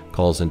involvement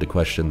calls into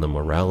question the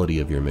morality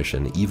of your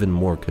mission even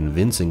more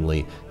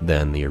convincingly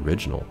than the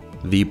original.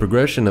 The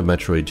progression of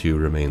Metroid 2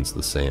 remains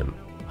the same.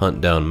 Hunt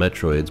down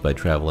Metroids by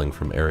traveling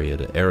from area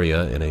to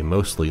area in a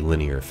mostly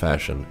linear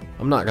fashion.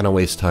 I'm not going to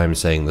waste time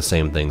saying the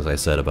same things I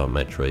said about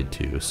Metroid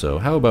 2, so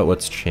how about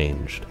what's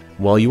changed?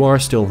 While you are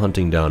still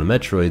hunting down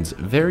Metroids,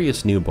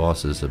 various new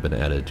bosses have been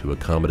added to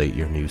accommodate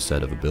your new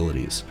set of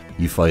abilities.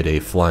 You fight a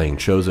flying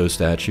Chozo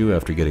statue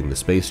after getting the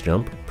space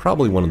jump,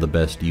 probably one of the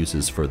best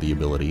uses for the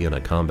ability in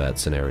a combat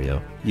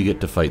scenario. You get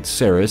to fight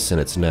Samus in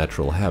its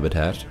natural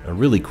habitat, a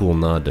really cool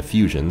nod to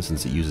Fusion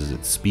since it uses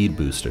its speed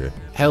booster.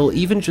 Hell,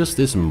 even just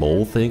this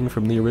mole thing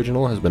from the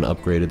original has been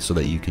upgraded so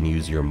that you can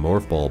use your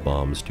Morph Ball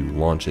bombs to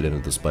launch it into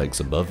the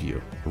spikes above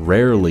you.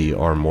 Rarely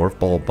are Morph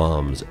Ball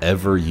bombs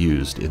ever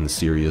used in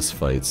serious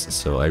fights,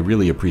 so I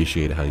really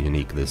appreciate how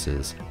unique this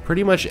is.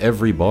 Pretty much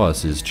every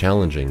boss is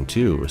challenging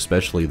too,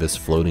 especially this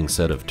floating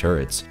set of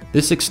turrets.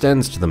 This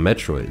extends to the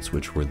Metroids,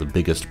 which were the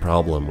biggest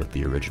problem with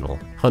the original.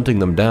 Hunting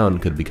them down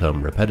could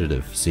become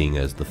repetitive, seeing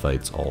as the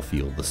fights all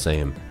feel the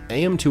same.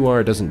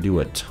 AM2R doesn't do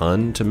a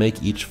ton to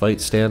make each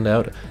fight stand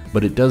out,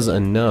 but it does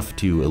enough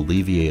to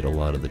alleviate a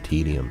lot of the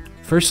tedium.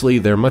 Firstly,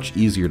 they're much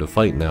easier to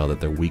fight now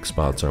that their weak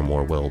spots are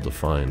more well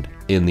defined.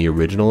 In the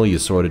original, you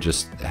sort of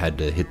just had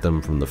to hit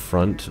them from the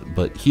front,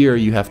 but here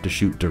you have to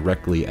shoot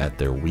directly at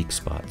their weak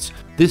spots.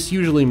 This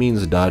usually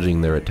means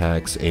dodging their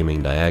attacks,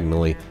 aiming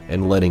diagonally,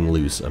 and letting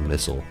loose a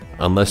missile.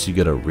 Unless you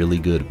get a really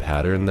good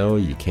pattern though,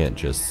 you can't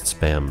just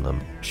spam them.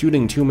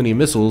 Shooting too many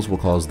missiles will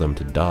cause them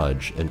to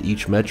dodge, and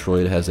each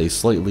Metroid has a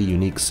slightly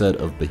unique set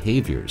of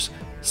behaviors.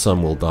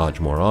 Some will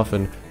dodge more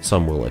often,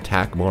 some will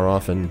attack more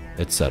often,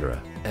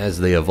 etc. As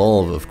they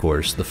evolve, of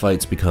course, the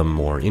fights become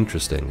more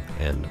interesting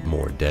and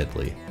more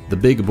deadly. The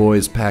big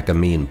boys pack a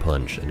mean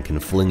punch and can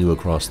fling you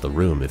across the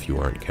room if you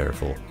aren't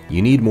careful.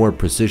 You need more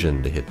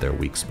precision to hit their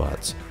weak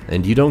spots,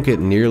 and you don't get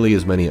nearly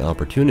as many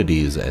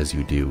opportunities as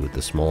you do with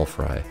the small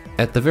fry.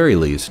 At the very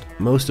least,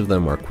 most of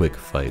them are quick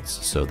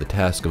fights, so the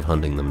task of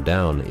hunting them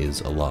down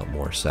is a lot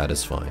more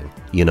satisfying.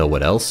 You know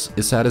what else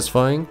is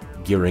satisfying?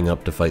 Gearing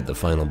up to fight the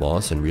final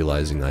boss and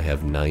realizing I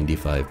have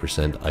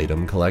 95%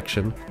 item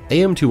collection.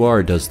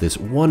 AM2R does this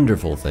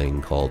wonderful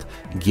thing called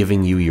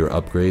giving you your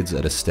upgrades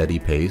at a steady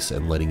pace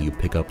and letting you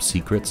pick up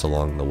secrets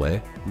along the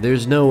way.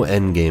 There's no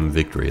endgame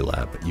victory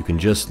lap, you can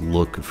just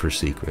look for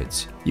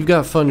secrets. You've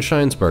got fun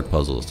Shine Spark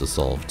puzzles to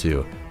solve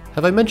too.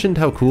 Have I mentioned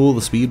how cool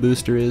the speed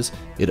booster is?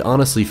 It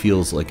honestly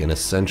feels like an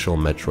essential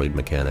Metroid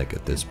mechanic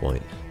at this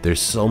point. There's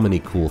so many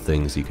cool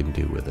things you can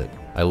do with it.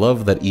 I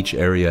love that each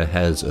area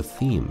has a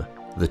theme.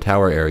 The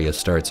tower area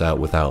starts out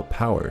without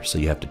power, so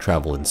you have to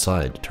travel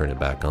inside to turn it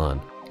back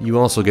on. You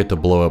also get to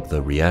blow up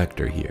the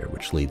reactor here,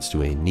 which leads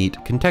to a neat,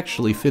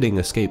 contextually fitting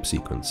escape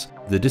sequence.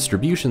 The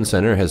distribution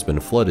center has been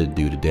flooded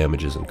due to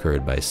damages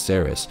incurred by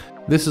Samus.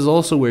 This is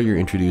also where you're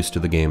introduced to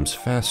the game's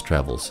fast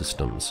travel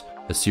systems,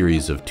 a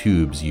series of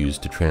tubes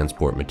used to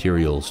transport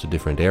materials to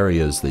different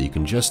areas that you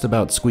can just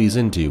about squeeze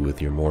into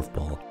with your Morph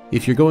Ball.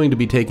 If you're going to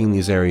be taking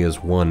these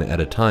areas one at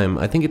a time,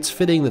 I think it's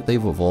fitting that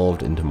they've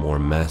evolved into more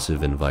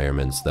massive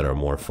environments that are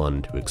more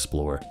fun to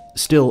explore.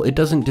 Still, it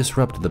doesn't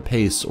disrupt the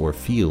pace or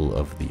feel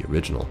of the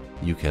original.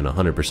 You can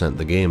 100%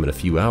 the game in a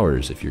few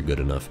hours if you're good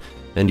enough,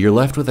 and you're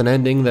left with an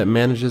ending that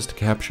manages to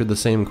capture the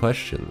same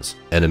questions.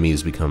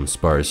 Enemies become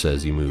sparse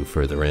as you move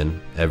further in,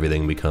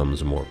 everything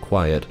becomes more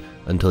quiet,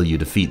 until you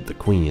defeat the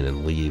Queen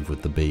and leave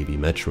with the baby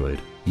Metroid.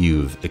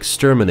 You've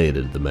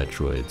exterminated the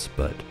Metroids,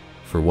 but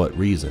for what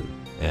reason,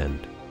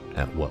 and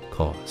at what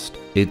cost?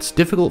 It's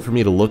difficult for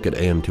me to look at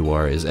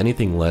AM2R as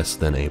anything less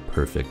than a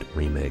perfect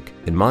remake.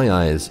 In my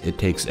eyes, it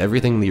takes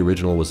everything the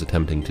original was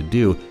attempting to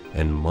do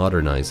and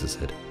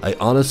modernizes it. I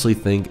honestly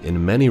think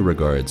in many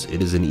regards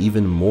it is an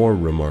even more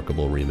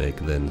remarkable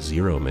remake than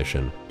Zero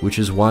Mission, which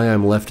is why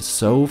I'm left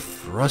so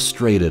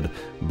frustrated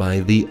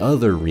by the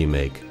other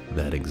remake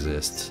that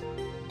exists.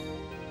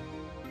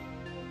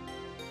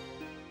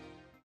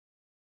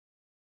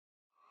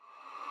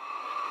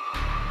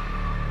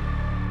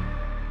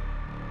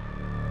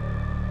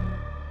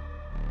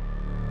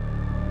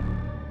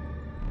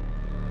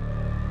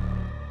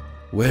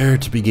 Where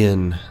to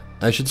begin?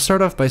 I should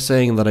start off by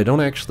saying that I don't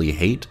actually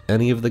hate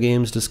any of the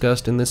games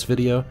discussed in this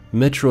video.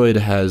 Metroid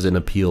has an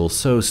appeal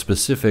so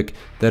specific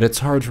that it's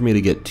hard for me to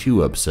get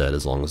too upset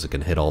as long as it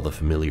can hit all the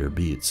familiar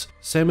beats.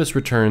 Samus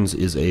Returns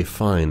is a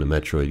fine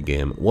Metroid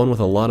game, one with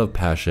a lot of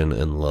passion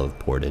and love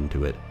poured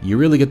into it. You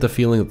really get the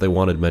feeling that they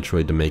wanted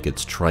Metroid to make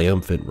its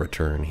triumphant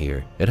return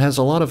here. It has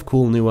a lot of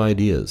cool new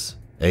ideas.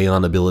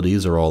 Aeon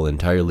abilities are all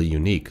entirely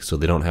unique, so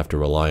they don't have to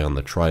rely on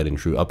the tried and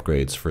true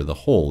upgrades for the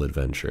whole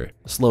adventure.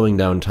 Slowing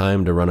down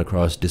time to run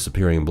across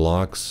disappearing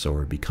blocks,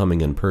 or becoming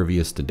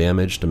impervious to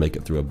damage to make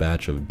it through a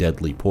batch of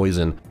deadly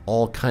poison,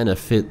 all kinda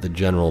fit the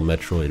general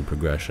Metroid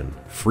progression.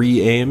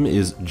 Free aim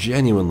is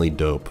genuinely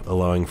dope,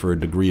 allowing for a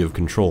degree of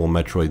control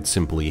Metroid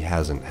simply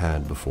hasn't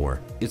had before.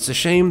 It's a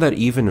shame that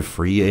even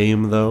free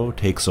aim, though,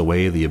 takes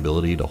away the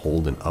ability to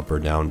hold an up or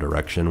down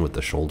direction with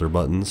the shoulder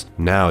buttons.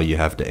 Now you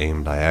have to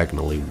aim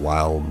diagonally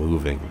while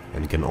moving,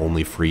 and can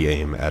only free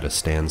aim at a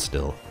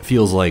standstill.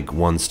 Feels like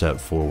one step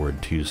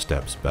forward, two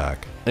steps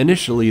back.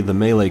 Initially, the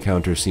melee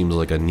counter seems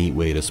like a neat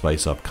way to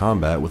spice up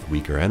combat with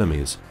weaker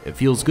enemies. It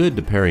feels good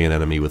to parry an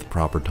enemy with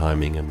proper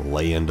timing and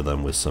lay into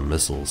them with some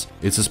missiles.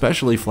 It's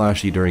especially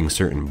flashy during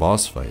certain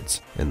boss fights,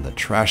 and the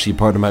trashy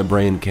part of my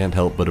brain can't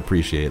help but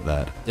appreciate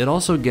that. It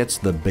also gets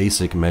the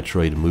basic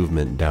Metroid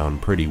movement down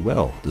pretty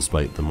well,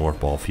 despite the morph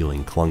ball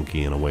feeling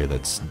clunky in a way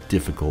that's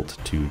difficult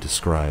to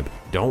describe.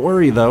 Don't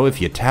worry though, if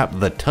you tap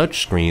the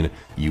touchscreen,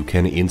 you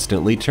can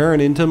instantly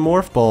turn into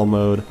morph ball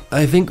mode.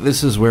 I think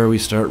this is where we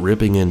start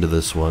ripping into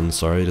this one,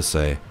 sorry to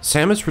say.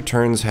 Samus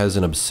Returns has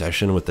an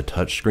obsession with the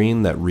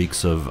touchscreen that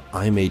reeks of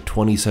I'm a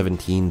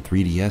 2017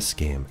 3DS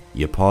game.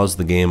 You pause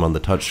the game on the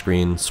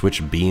touchscreen,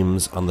 switch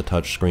beams on the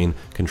touchscreen,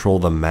 control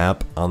the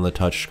map on the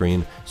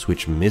touchscreen,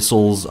 switch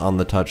missiles on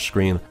the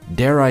touchscreen.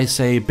 Dare I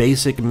say,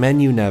 basic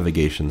menu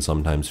navigation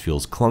sometimes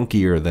feels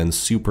clunkier than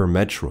Super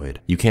Metroid.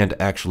 You can't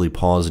actually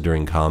pause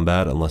during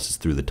combat unless it's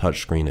through the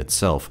touchscreen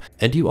itself,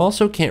 and you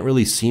also can't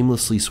really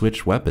seamlessly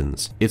switch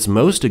weapons. It's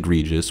most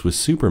egregious with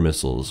super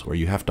missiles, where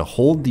you have to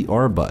hold the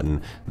R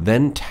button,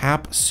 then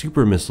tap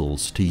super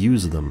missiles to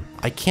use them.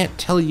 I can't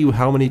tell you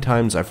how many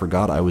times I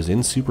forgot I was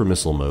in super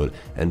missile mode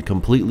and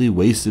completely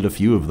wasted a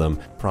few of them,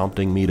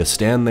 prompting me to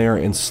stand there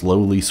and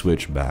slowly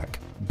switch back.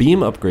 Beam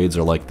upgrades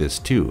are like this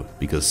too,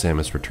 because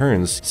Samus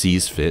Returns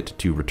sees fit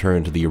to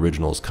return to the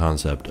original's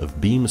concept of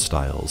beam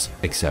styles,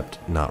 except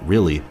not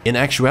really. In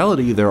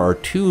actuality, there are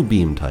two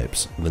beam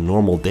types, the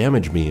normal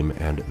damage beam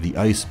and the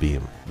ice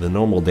beam. The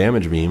normal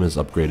damage beam is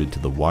upgraded to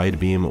the wide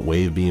beam,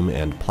 wave beam,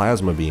 and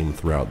plasma beam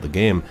throughout the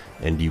game,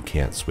 and you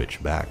can't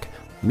switch back.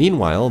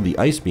 Meanwhile, the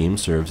ice beam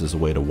serves as a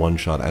way to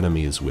one-shot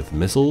enemies with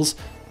missiles.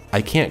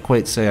 I can't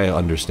quite say I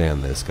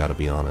understand this, gotta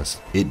be honest.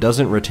 It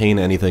doesn't retain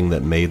anything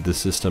that made the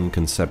system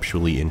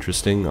conceptually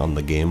interesting on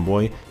the Game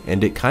Boy,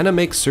 and it kinda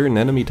makes certain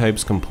enemy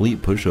types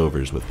complete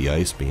pushovers with the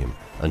ice beam,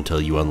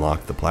 until you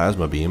unlock the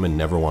plasma beam and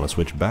never want to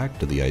switch back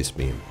to the ice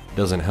beam. It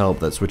doesn't help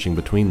that switching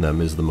between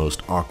them is the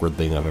most awkward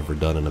thing I've ever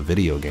done in a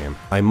video game.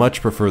 I much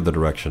prefer the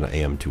direction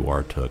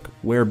AM2R took,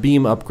 where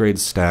beam upgrades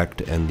stacked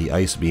and the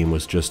ice beam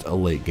was just a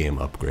late game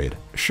upgrade.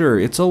 Sure,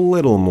 it's a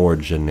little more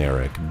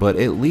generic, but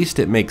at least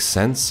it makes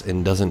sense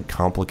and doesn't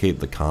complicate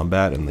the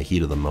combat in the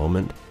heat of the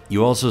moment.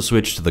 You also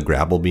switch to the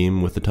grapple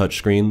beam with the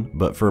touchscreen,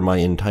 but for my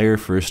entire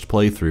first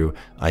playthrough,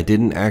 I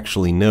didn't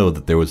actually know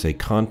that there was a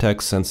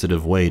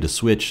context-sensitive way to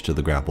switch to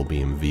the grapple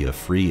beam via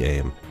free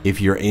aim. If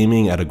you're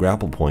aiming at a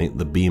grapple point,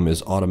 the beam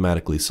is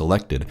automatically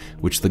selected,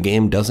 which the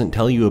game doesn't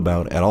tell you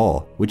about at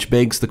all. Which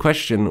begs the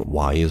question,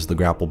 why is the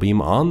grapple beam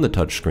on the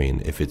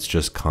touchscreen if it's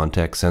just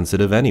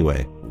context-sensitive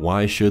anyway?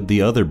 Why should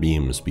the other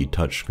beams be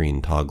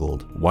touchscreen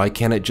toggled? Why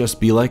can't it just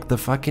be like the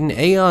fucking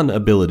Aeon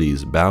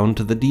abilities bound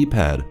to the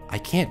D-pad? I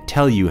can't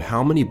tell you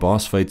how many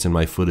boss fights in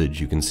my footage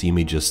you can see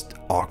me just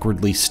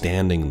awkwardly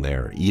standing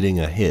there, eating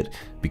a hit,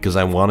 because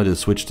I wanted to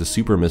switch to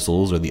super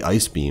missiles or the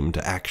ice beam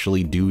to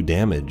actually do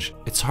damage.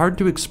 It's hard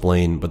to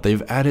explain, but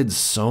they've added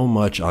so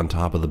much on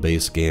top of the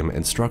base game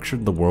and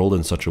structured the world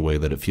in such a way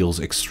that it feels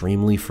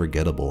extremely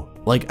forgettable.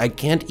 Like, I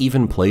can't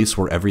even place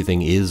where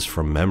everything is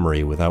from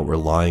memory without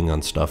relying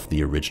on stuff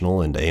the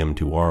original and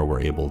AM2R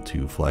were able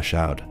to flesh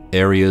out.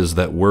 Areas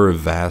that were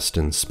vast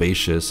and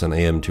spacious in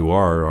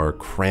AM2R are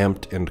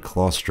cramped and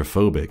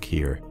claustrophobic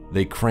here.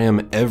 They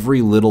cram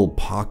every little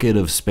pocket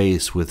of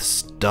space with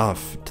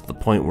stuff to the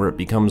point where it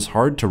becomes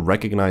hard to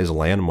recognize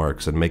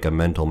landmarks and make a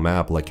mental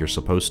map like you're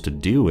supposed to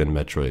do in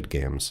Metroid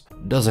games.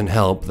 Doesn't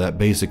help that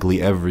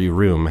basically every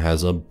room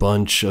has a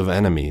bunch of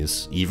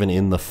enemies, even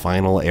in the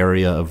final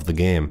area of the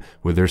game,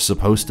 where there's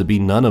supposed to be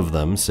none of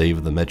them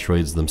save the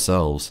Metroids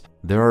themselves.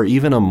 There are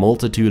even a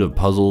multitude of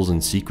puzzles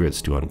and secrets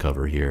to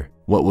uncover here.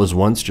 What was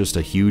once just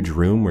a huge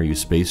room where you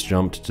space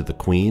jumped to the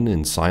Queen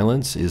in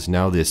silence is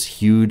now this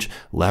huge,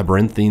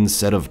 labyrinthine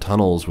set of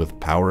tunnels with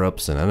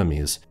power-ups and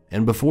enemies.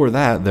 And before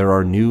that, there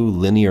are new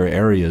linear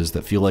areas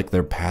that feel like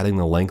they're padding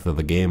the length of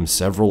the game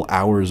several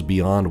hours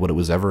beyond what it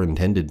was ever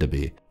intended to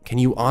be. Can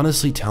you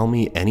honestly tell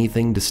me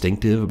anything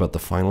distinctive about the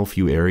final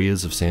few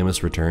areas of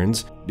Samus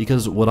Returns?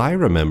 Because what I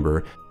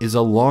remember is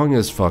a long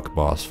as fuck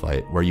boss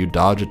fight where you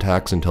dodge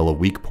attacks until a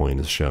weak point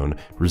is shown,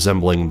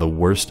 resembling the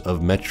worst of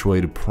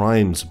Metroid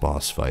Prime's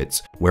boss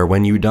fights, where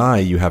when you die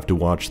you have to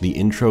watch the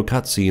intro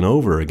cutscene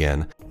over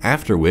again,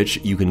 after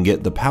which you can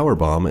get the power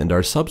bomb and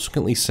are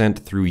subsequently sent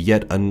through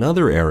yet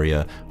another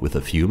area with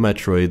a few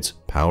Metroids,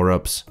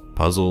 power-ups,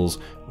 puzzles,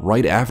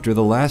 right after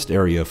the last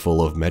area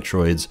full of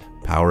Metroids,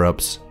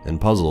 power-ups, and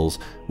puzzles,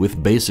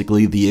 with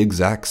basically the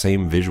exact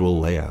same visual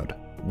layout.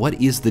 What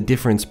is the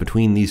difference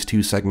between these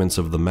two segments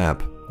of the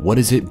map? What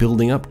is it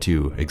building up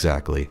to,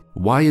 exactly?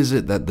 Why is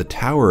it that the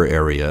tower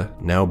area,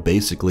 now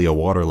basically a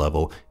water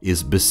level,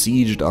 is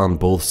besieged on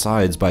both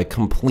sides by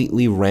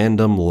completely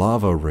random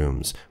lava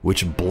rooms,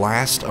 which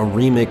blast a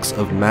remix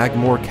of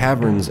Magmoor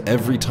Caverns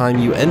every time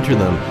you enter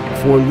them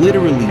for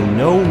literally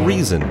no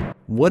reason?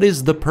 What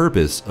is the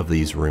purpose of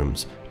these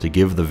rooms? To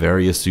give the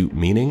Variasuit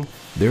meaning?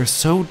 They're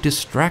so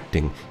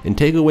distracting and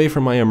take away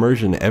from my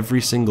immersion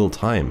every single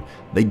time.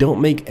 They don't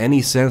make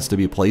any sense to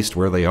be placed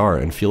where they are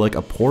and feel like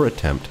a poor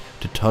attempt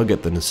to tug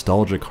at the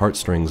nostalgic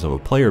heartstrings of a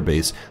player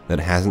base that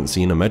hasn't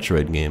seen a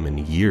Metroid game in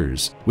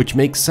years. Which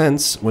makes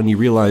sense when you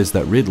realize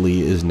that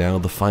Ridley is now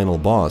the final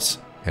boss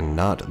and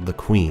not the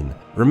Queen.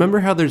 Remember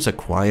how there's a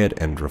quiet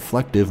and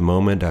reflective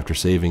moment after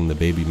saving the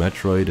baby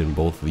Metroid in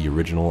both the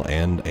original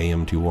and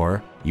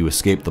AM2R? You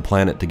escape the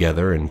planet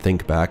together and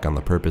think back on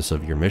the purpose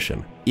of your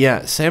mission.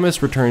 Yeah,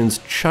 Samus Returns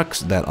chucks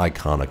that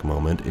iconic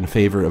moment in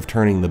favor of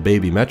turning the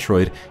baby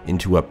Metroid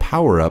into a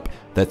power-up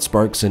that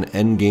sparks an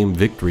endgame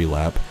victory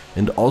lap,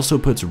 and also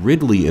puts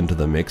Ridley into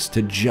the mix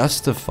to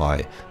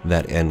justify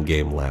that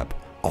endgame lap.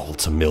 All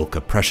to milk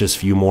a precious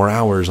few more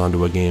hours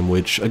onto a game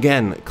which,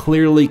 again,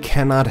 clearly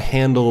cannot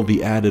handle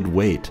the added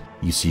weight.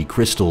 You see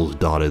crystals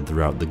dotted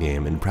throughout the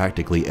game in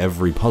practically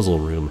every puzzle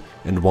room,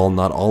 and while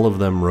not all of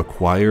them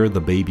require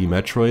the baby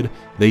Metroid,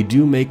 they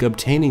do make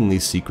obtaining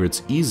these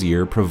secrets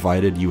easier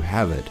provided you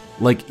have it.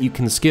 Like, you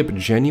can skip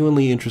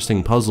genuinely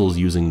interesting puzzles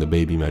using the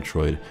baby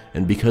Metroid,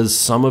 and because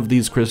some of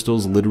these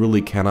crystals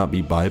literally cannot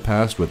be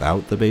bypassed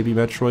without the baby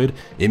Metroid,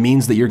 it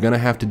means that you're gonna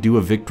have to do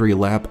a victory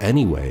lap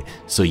anyway,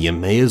 so you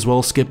may as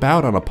well skip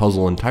out on a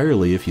puzzle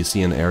entirely if you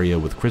see an area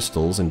with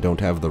crystals and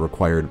don't have the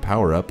required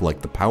power-up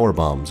like the power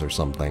bombs or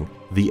something.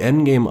 The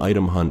endgame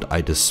item hunt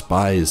I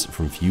despise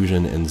from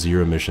Fusion and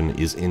Zero Mission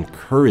is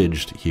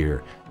encouraged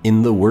here,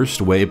 in the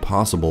worst way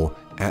possible,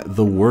 at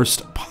the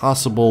worst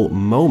possible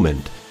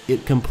moment.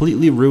 It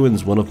completely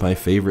ruins one of my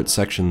favorite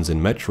sections in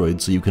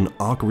Metroid, so you can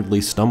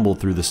awkwardly stumble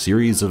through the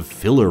series of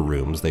filler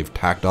rooms they've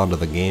tacked onto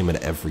the game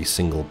at every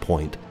single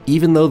point.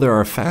 Even though there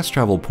are fast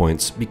travel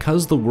points,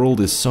 because the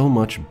world is so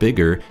much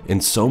bigger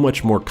and so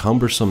much more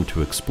cumbersome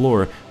to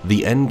explore,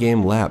 the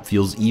endgame lap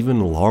feels even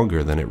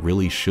longer than it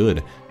really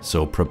should,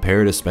 so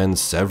prepare to spend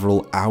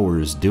several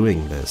hours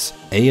doing this.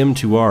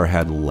 AM2R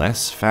had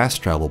less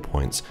fast travel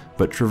points,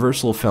 but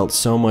traversal felt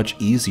so much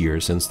easier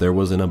since there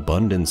was an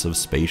abundance of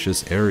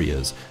spacious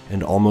areas,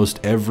 and almost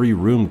every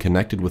room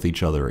connected with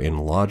each other in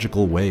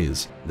logical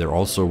ways. There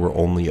also were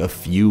only a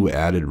few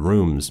added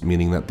rooms,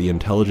 meaning that the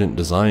intelligent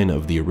design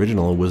of the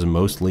original was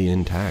mostly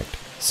intact.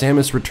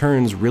 Samus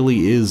Returns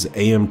really is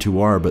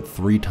AM2R but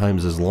 3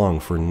 times as long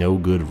for no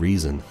good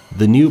reason.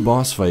 The new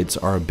boss fights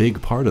are a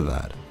big part of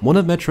that. One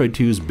of Metroid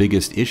II's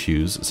biggest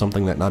issues,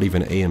 something that not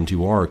even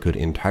AM2R could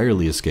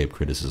entirely escape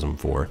criticism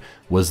for,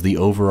 was the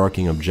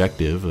overarching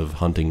objective of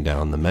hunting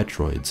down the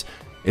Metroids.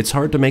 It's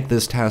hard to make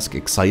this task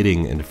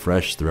exciting and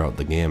fresh throughout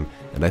the game,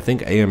 and I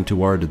think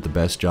AM2R did the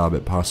best job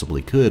it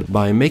possibly could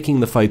by making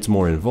the fights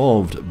more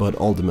involved, but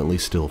ultimately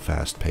still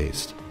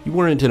fast-paced. You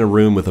weren't in a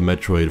room with a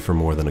Metroid for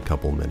more than a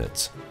couple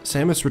minutes.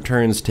 Samus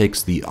Returns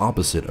takes the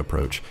opposite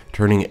approach,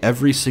 turning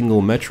every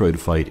single Metroid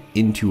fight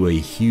into a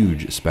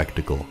huge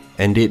spectacle,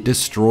 and it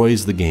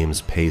destroys the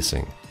game's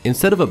pacing.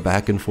 Instead of a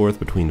back and forth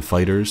between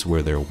fighters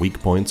where their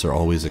weak points are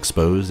always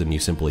exposed and you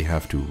simply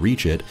have to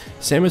reach it,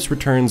 Samus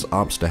Returns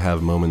opts to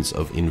have moments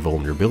of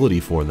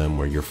invulnerability for them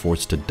where you're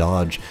forced to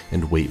dodge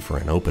and wait for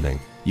an opening.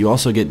 You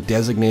also get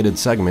designated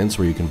segments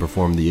where you can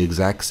perform the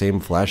exact same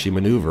flashy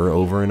maneuver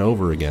over and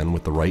over again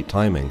with the right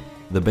timing.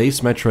 The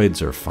base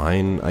Metroids are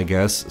fine, I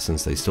guess,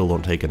 since they still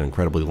don't take an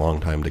incredibly long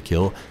time to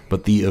kill,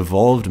 but the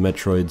evolved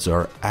Metroids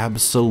are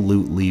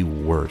absolutely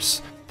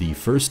worse. The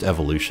first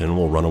evolution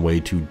will run away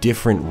to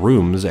different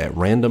rooms at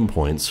random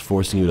points,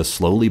 forcing you to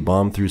slowly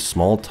bomb through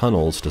small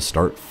tunnels to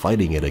start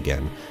fighting it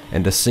again,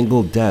 and a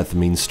single death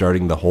means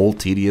starting the whole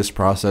tedious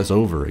process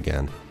over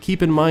again.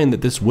 Keep in mind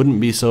that this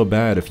wouldn't be so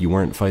bad if you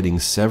weren't fighting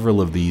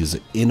several of these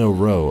in a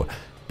row,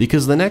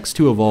 because the next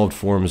two evolved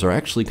forms are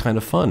actually kind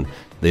of fun.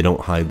 They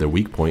don't hide their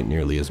weak point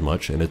nearly as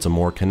much, and it's a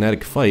more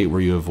kinetic fight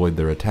where you avoid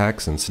their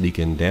attacks and sneak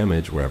in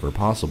damage wherever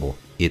possible.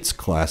 It's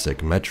classic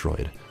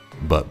Metroid.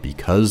 But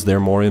because they're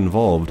more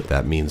involved,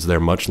 that means they're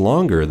much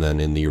longer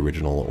than in the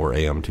original or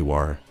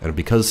AM2R. And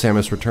because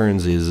Samus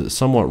Returns is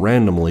somewhat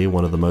randomly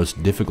one of the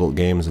most difficult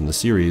games in the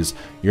series,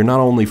 you're not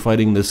only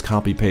fighting this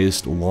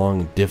copy-paste,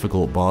 long,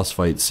 difficult boss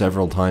fight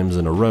several times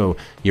in a row,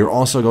 you're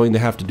also going to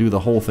have to do the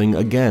whole thing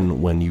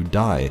again when you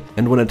die.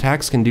 And when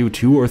attacks can do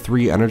 2 or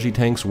 3 energy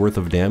tanks worth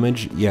of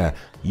damage, yeah,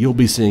 you'll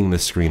be seeing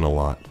this screen a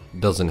lot.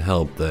 Doesn't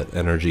help that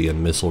energy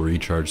and missile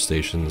recharge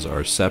stations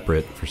are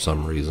separate for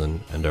some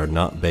reason and are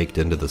not baked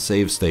into the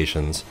save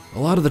stations. A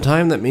lot of the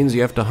time that means you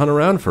have to hunt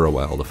around for a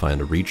while to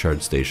find a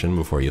recharge station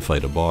before you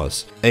fight a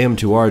boss.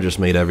 AM2R just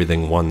made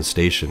everything one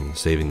station,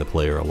 saving the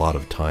player a lot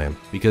of time.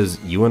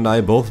 Because you and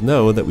I both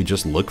know that we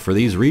just look for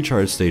these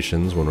recharge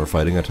stations when we're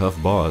fighting a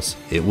tough boss.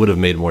 It would have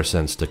made more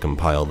sense to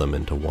compile them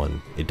into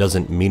one. It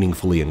doesn't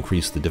meaningfully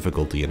increase the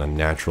difficulty in a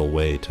natural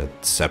way to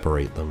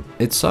separate them.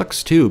 It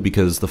sucks too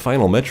because the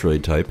final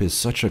Metroid type is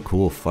such a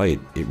cool fight.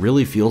 It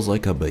really feels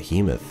like a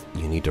behemoth.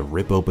 You need to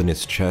rip open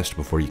its chest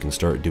before you can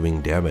start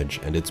doing damage,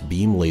 and its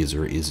beam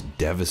laser is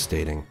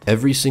devastating.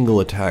 Every single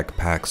attack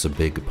packs a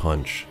big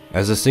punch.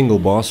 As a single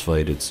boss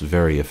fight, it's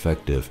very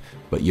effective,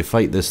 but you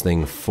fight this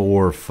thing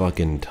 4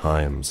 fucking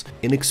times.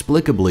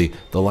 Inexplicably,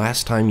 the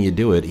last time you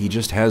do it, he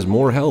just has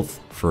more health,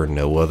 for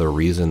no other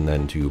reason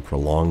than to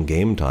prolong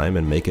game time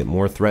and make it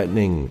more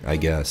threatening, I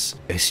guess.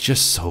 It's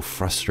just so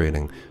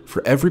frustrating.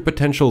 For every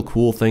potential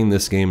cool thing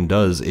this game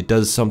does, it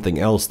does something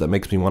else that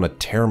makes me want to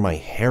tear my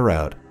hair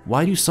out.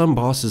 Why do some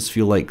bosses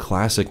feel like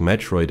classic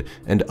Metroid,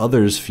 and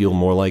others feel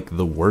more like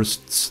the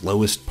worst,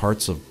 slowest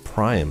parts of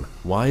Prime?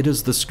 Why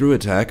does the screw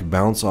attack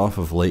bounce off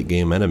of late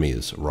game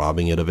enemies,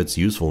 robbing it of its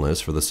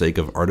usefulness for the sake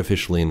of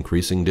artificially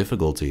increasing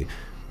difficulty?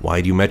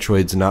 Why do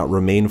Metroids not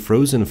remain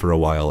frozen for a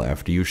while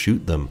after you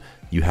shoot them?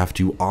 You have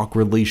to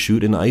awkwardly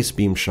shoot an ice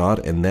beam shot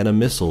and then a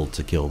missile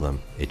to kill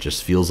them. It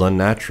just feels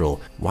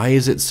unnatural. Why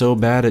is it so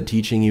bad at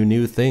teaching you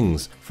new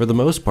things? For the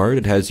most part,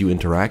 it has you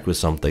interact with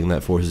something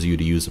that forces you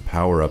to use a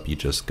power-up you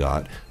just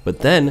got, but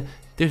then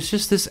there's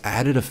just this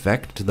added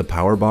effect to the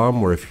power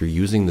bomb where if you're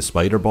using the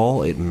spider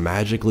ball, it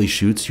magically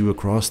shoots you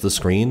across the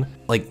screen.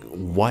 Like,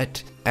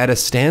 what? At a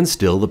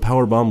standstill, the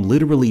power bomb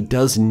literally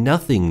does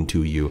nothing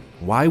to you.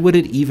 Why would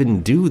it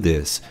even do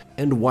this?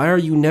 And why are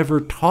you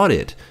never taught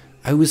it?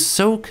 I was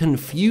so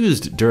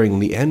confused during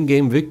the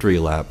endgame victory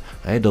lap,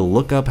 I had to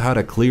look up how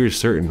to clear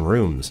certain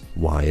rooms.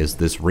 Why is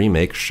this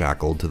remake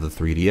shackled to the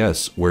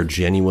 3DS, where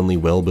genuinely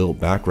well-built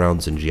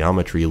backgrounds and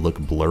geometry look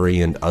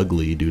blurry and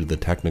ugly due to the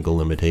technical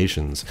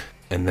limitations?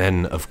 And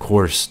then, of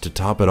course, to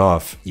top it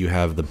off, you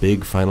have the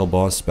big final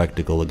boss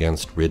spectacle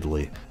against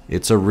Ridley.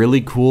 It's a really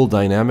cool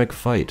dynamic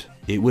fight.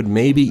 It would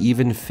maybe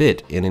even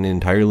fit in an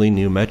entirely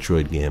new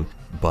Metroid game,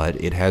 but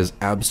it has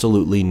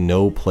absolutely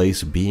no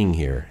place being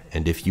here,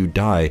 and if you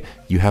die,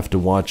 you have to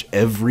watch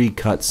every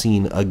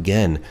cutscene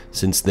again,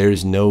 since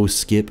there's no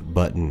skip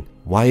button.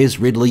 Why is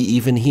Ridley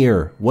even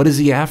here? What is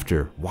he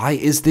after? Why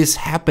is this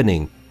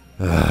happening?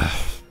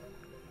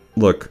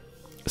 Look,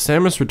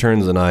 Samus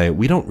Returns and I,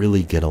 we don't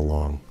really get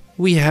along.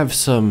 We have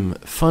some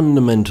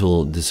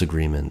fundamental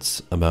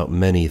disagreements about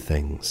many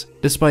things.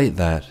 Despite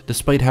that,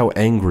 despite how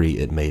angry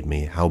it made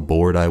me, how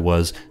bored I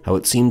was, how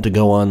it seemed to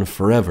go on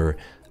forever,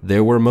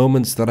 there were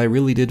moments that I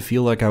really did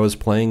feel like I was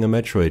playing a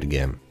Metroid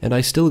game, and I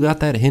still got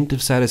that hint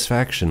of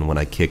satisfaction when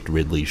I kicked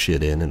Ridley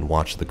shit in and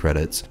watched the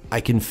credits. I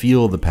can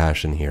feel the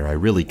passion here, I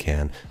really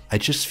can. I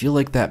just feel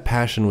like that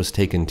passion was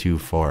taken too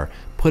far,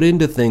 put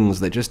into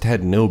things that just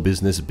had no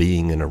business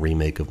being in a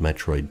remake of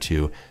Metroid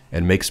II,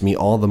 and makes me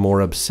all the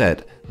more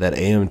upset that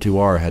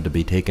AM2R had to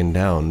be taken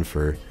down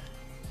for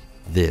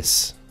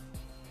this.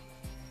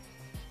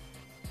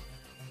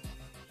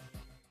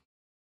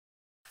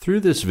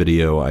 Through this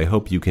video, I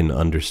hope you can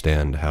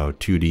understand how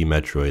 2D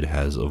Metroid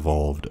has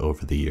evolved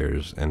over the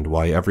years, and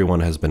why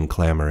everyone has been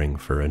clamoring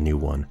for a new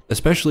one.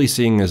 Especially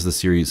seeing as the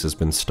series has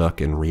been stuck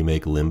in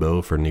remake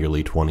limbo for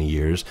nearly 20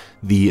 years,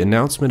 the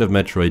announcement of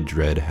Metroid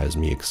Dread has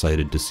me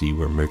excited to see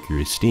where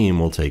Mercury Steam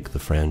will take the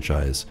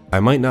franchise.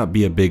 I might not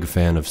be a big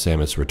fan of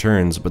Samus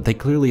Returns, but they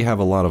clearly have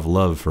a lot of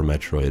love for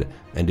Metroid,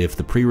 and if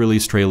the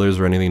pre-release trailers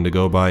are anything to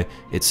go by,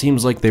 it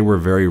seems like they were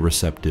very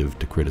receptive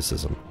to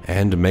criticism,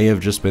 and may have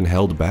just been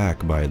held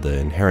back by the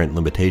inherent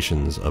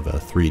limitations of a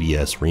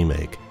 3DS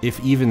remake. If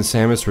even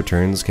Samus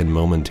Returns can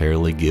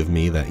momentarily give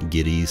me that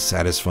giddy,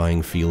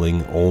 satisfying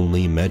feeling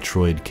only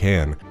Metroid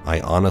can, I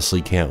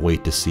honestly can't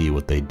wait to see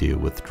what they do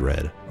with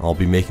Dread. I'll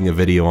be making a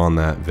video on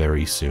that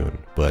very soon,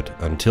 but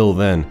until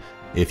then,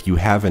 if you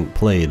haven't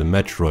played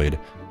Metroid,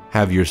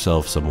 have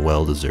yourself some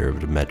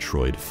well-deserved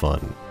Metroid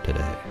fun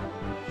today.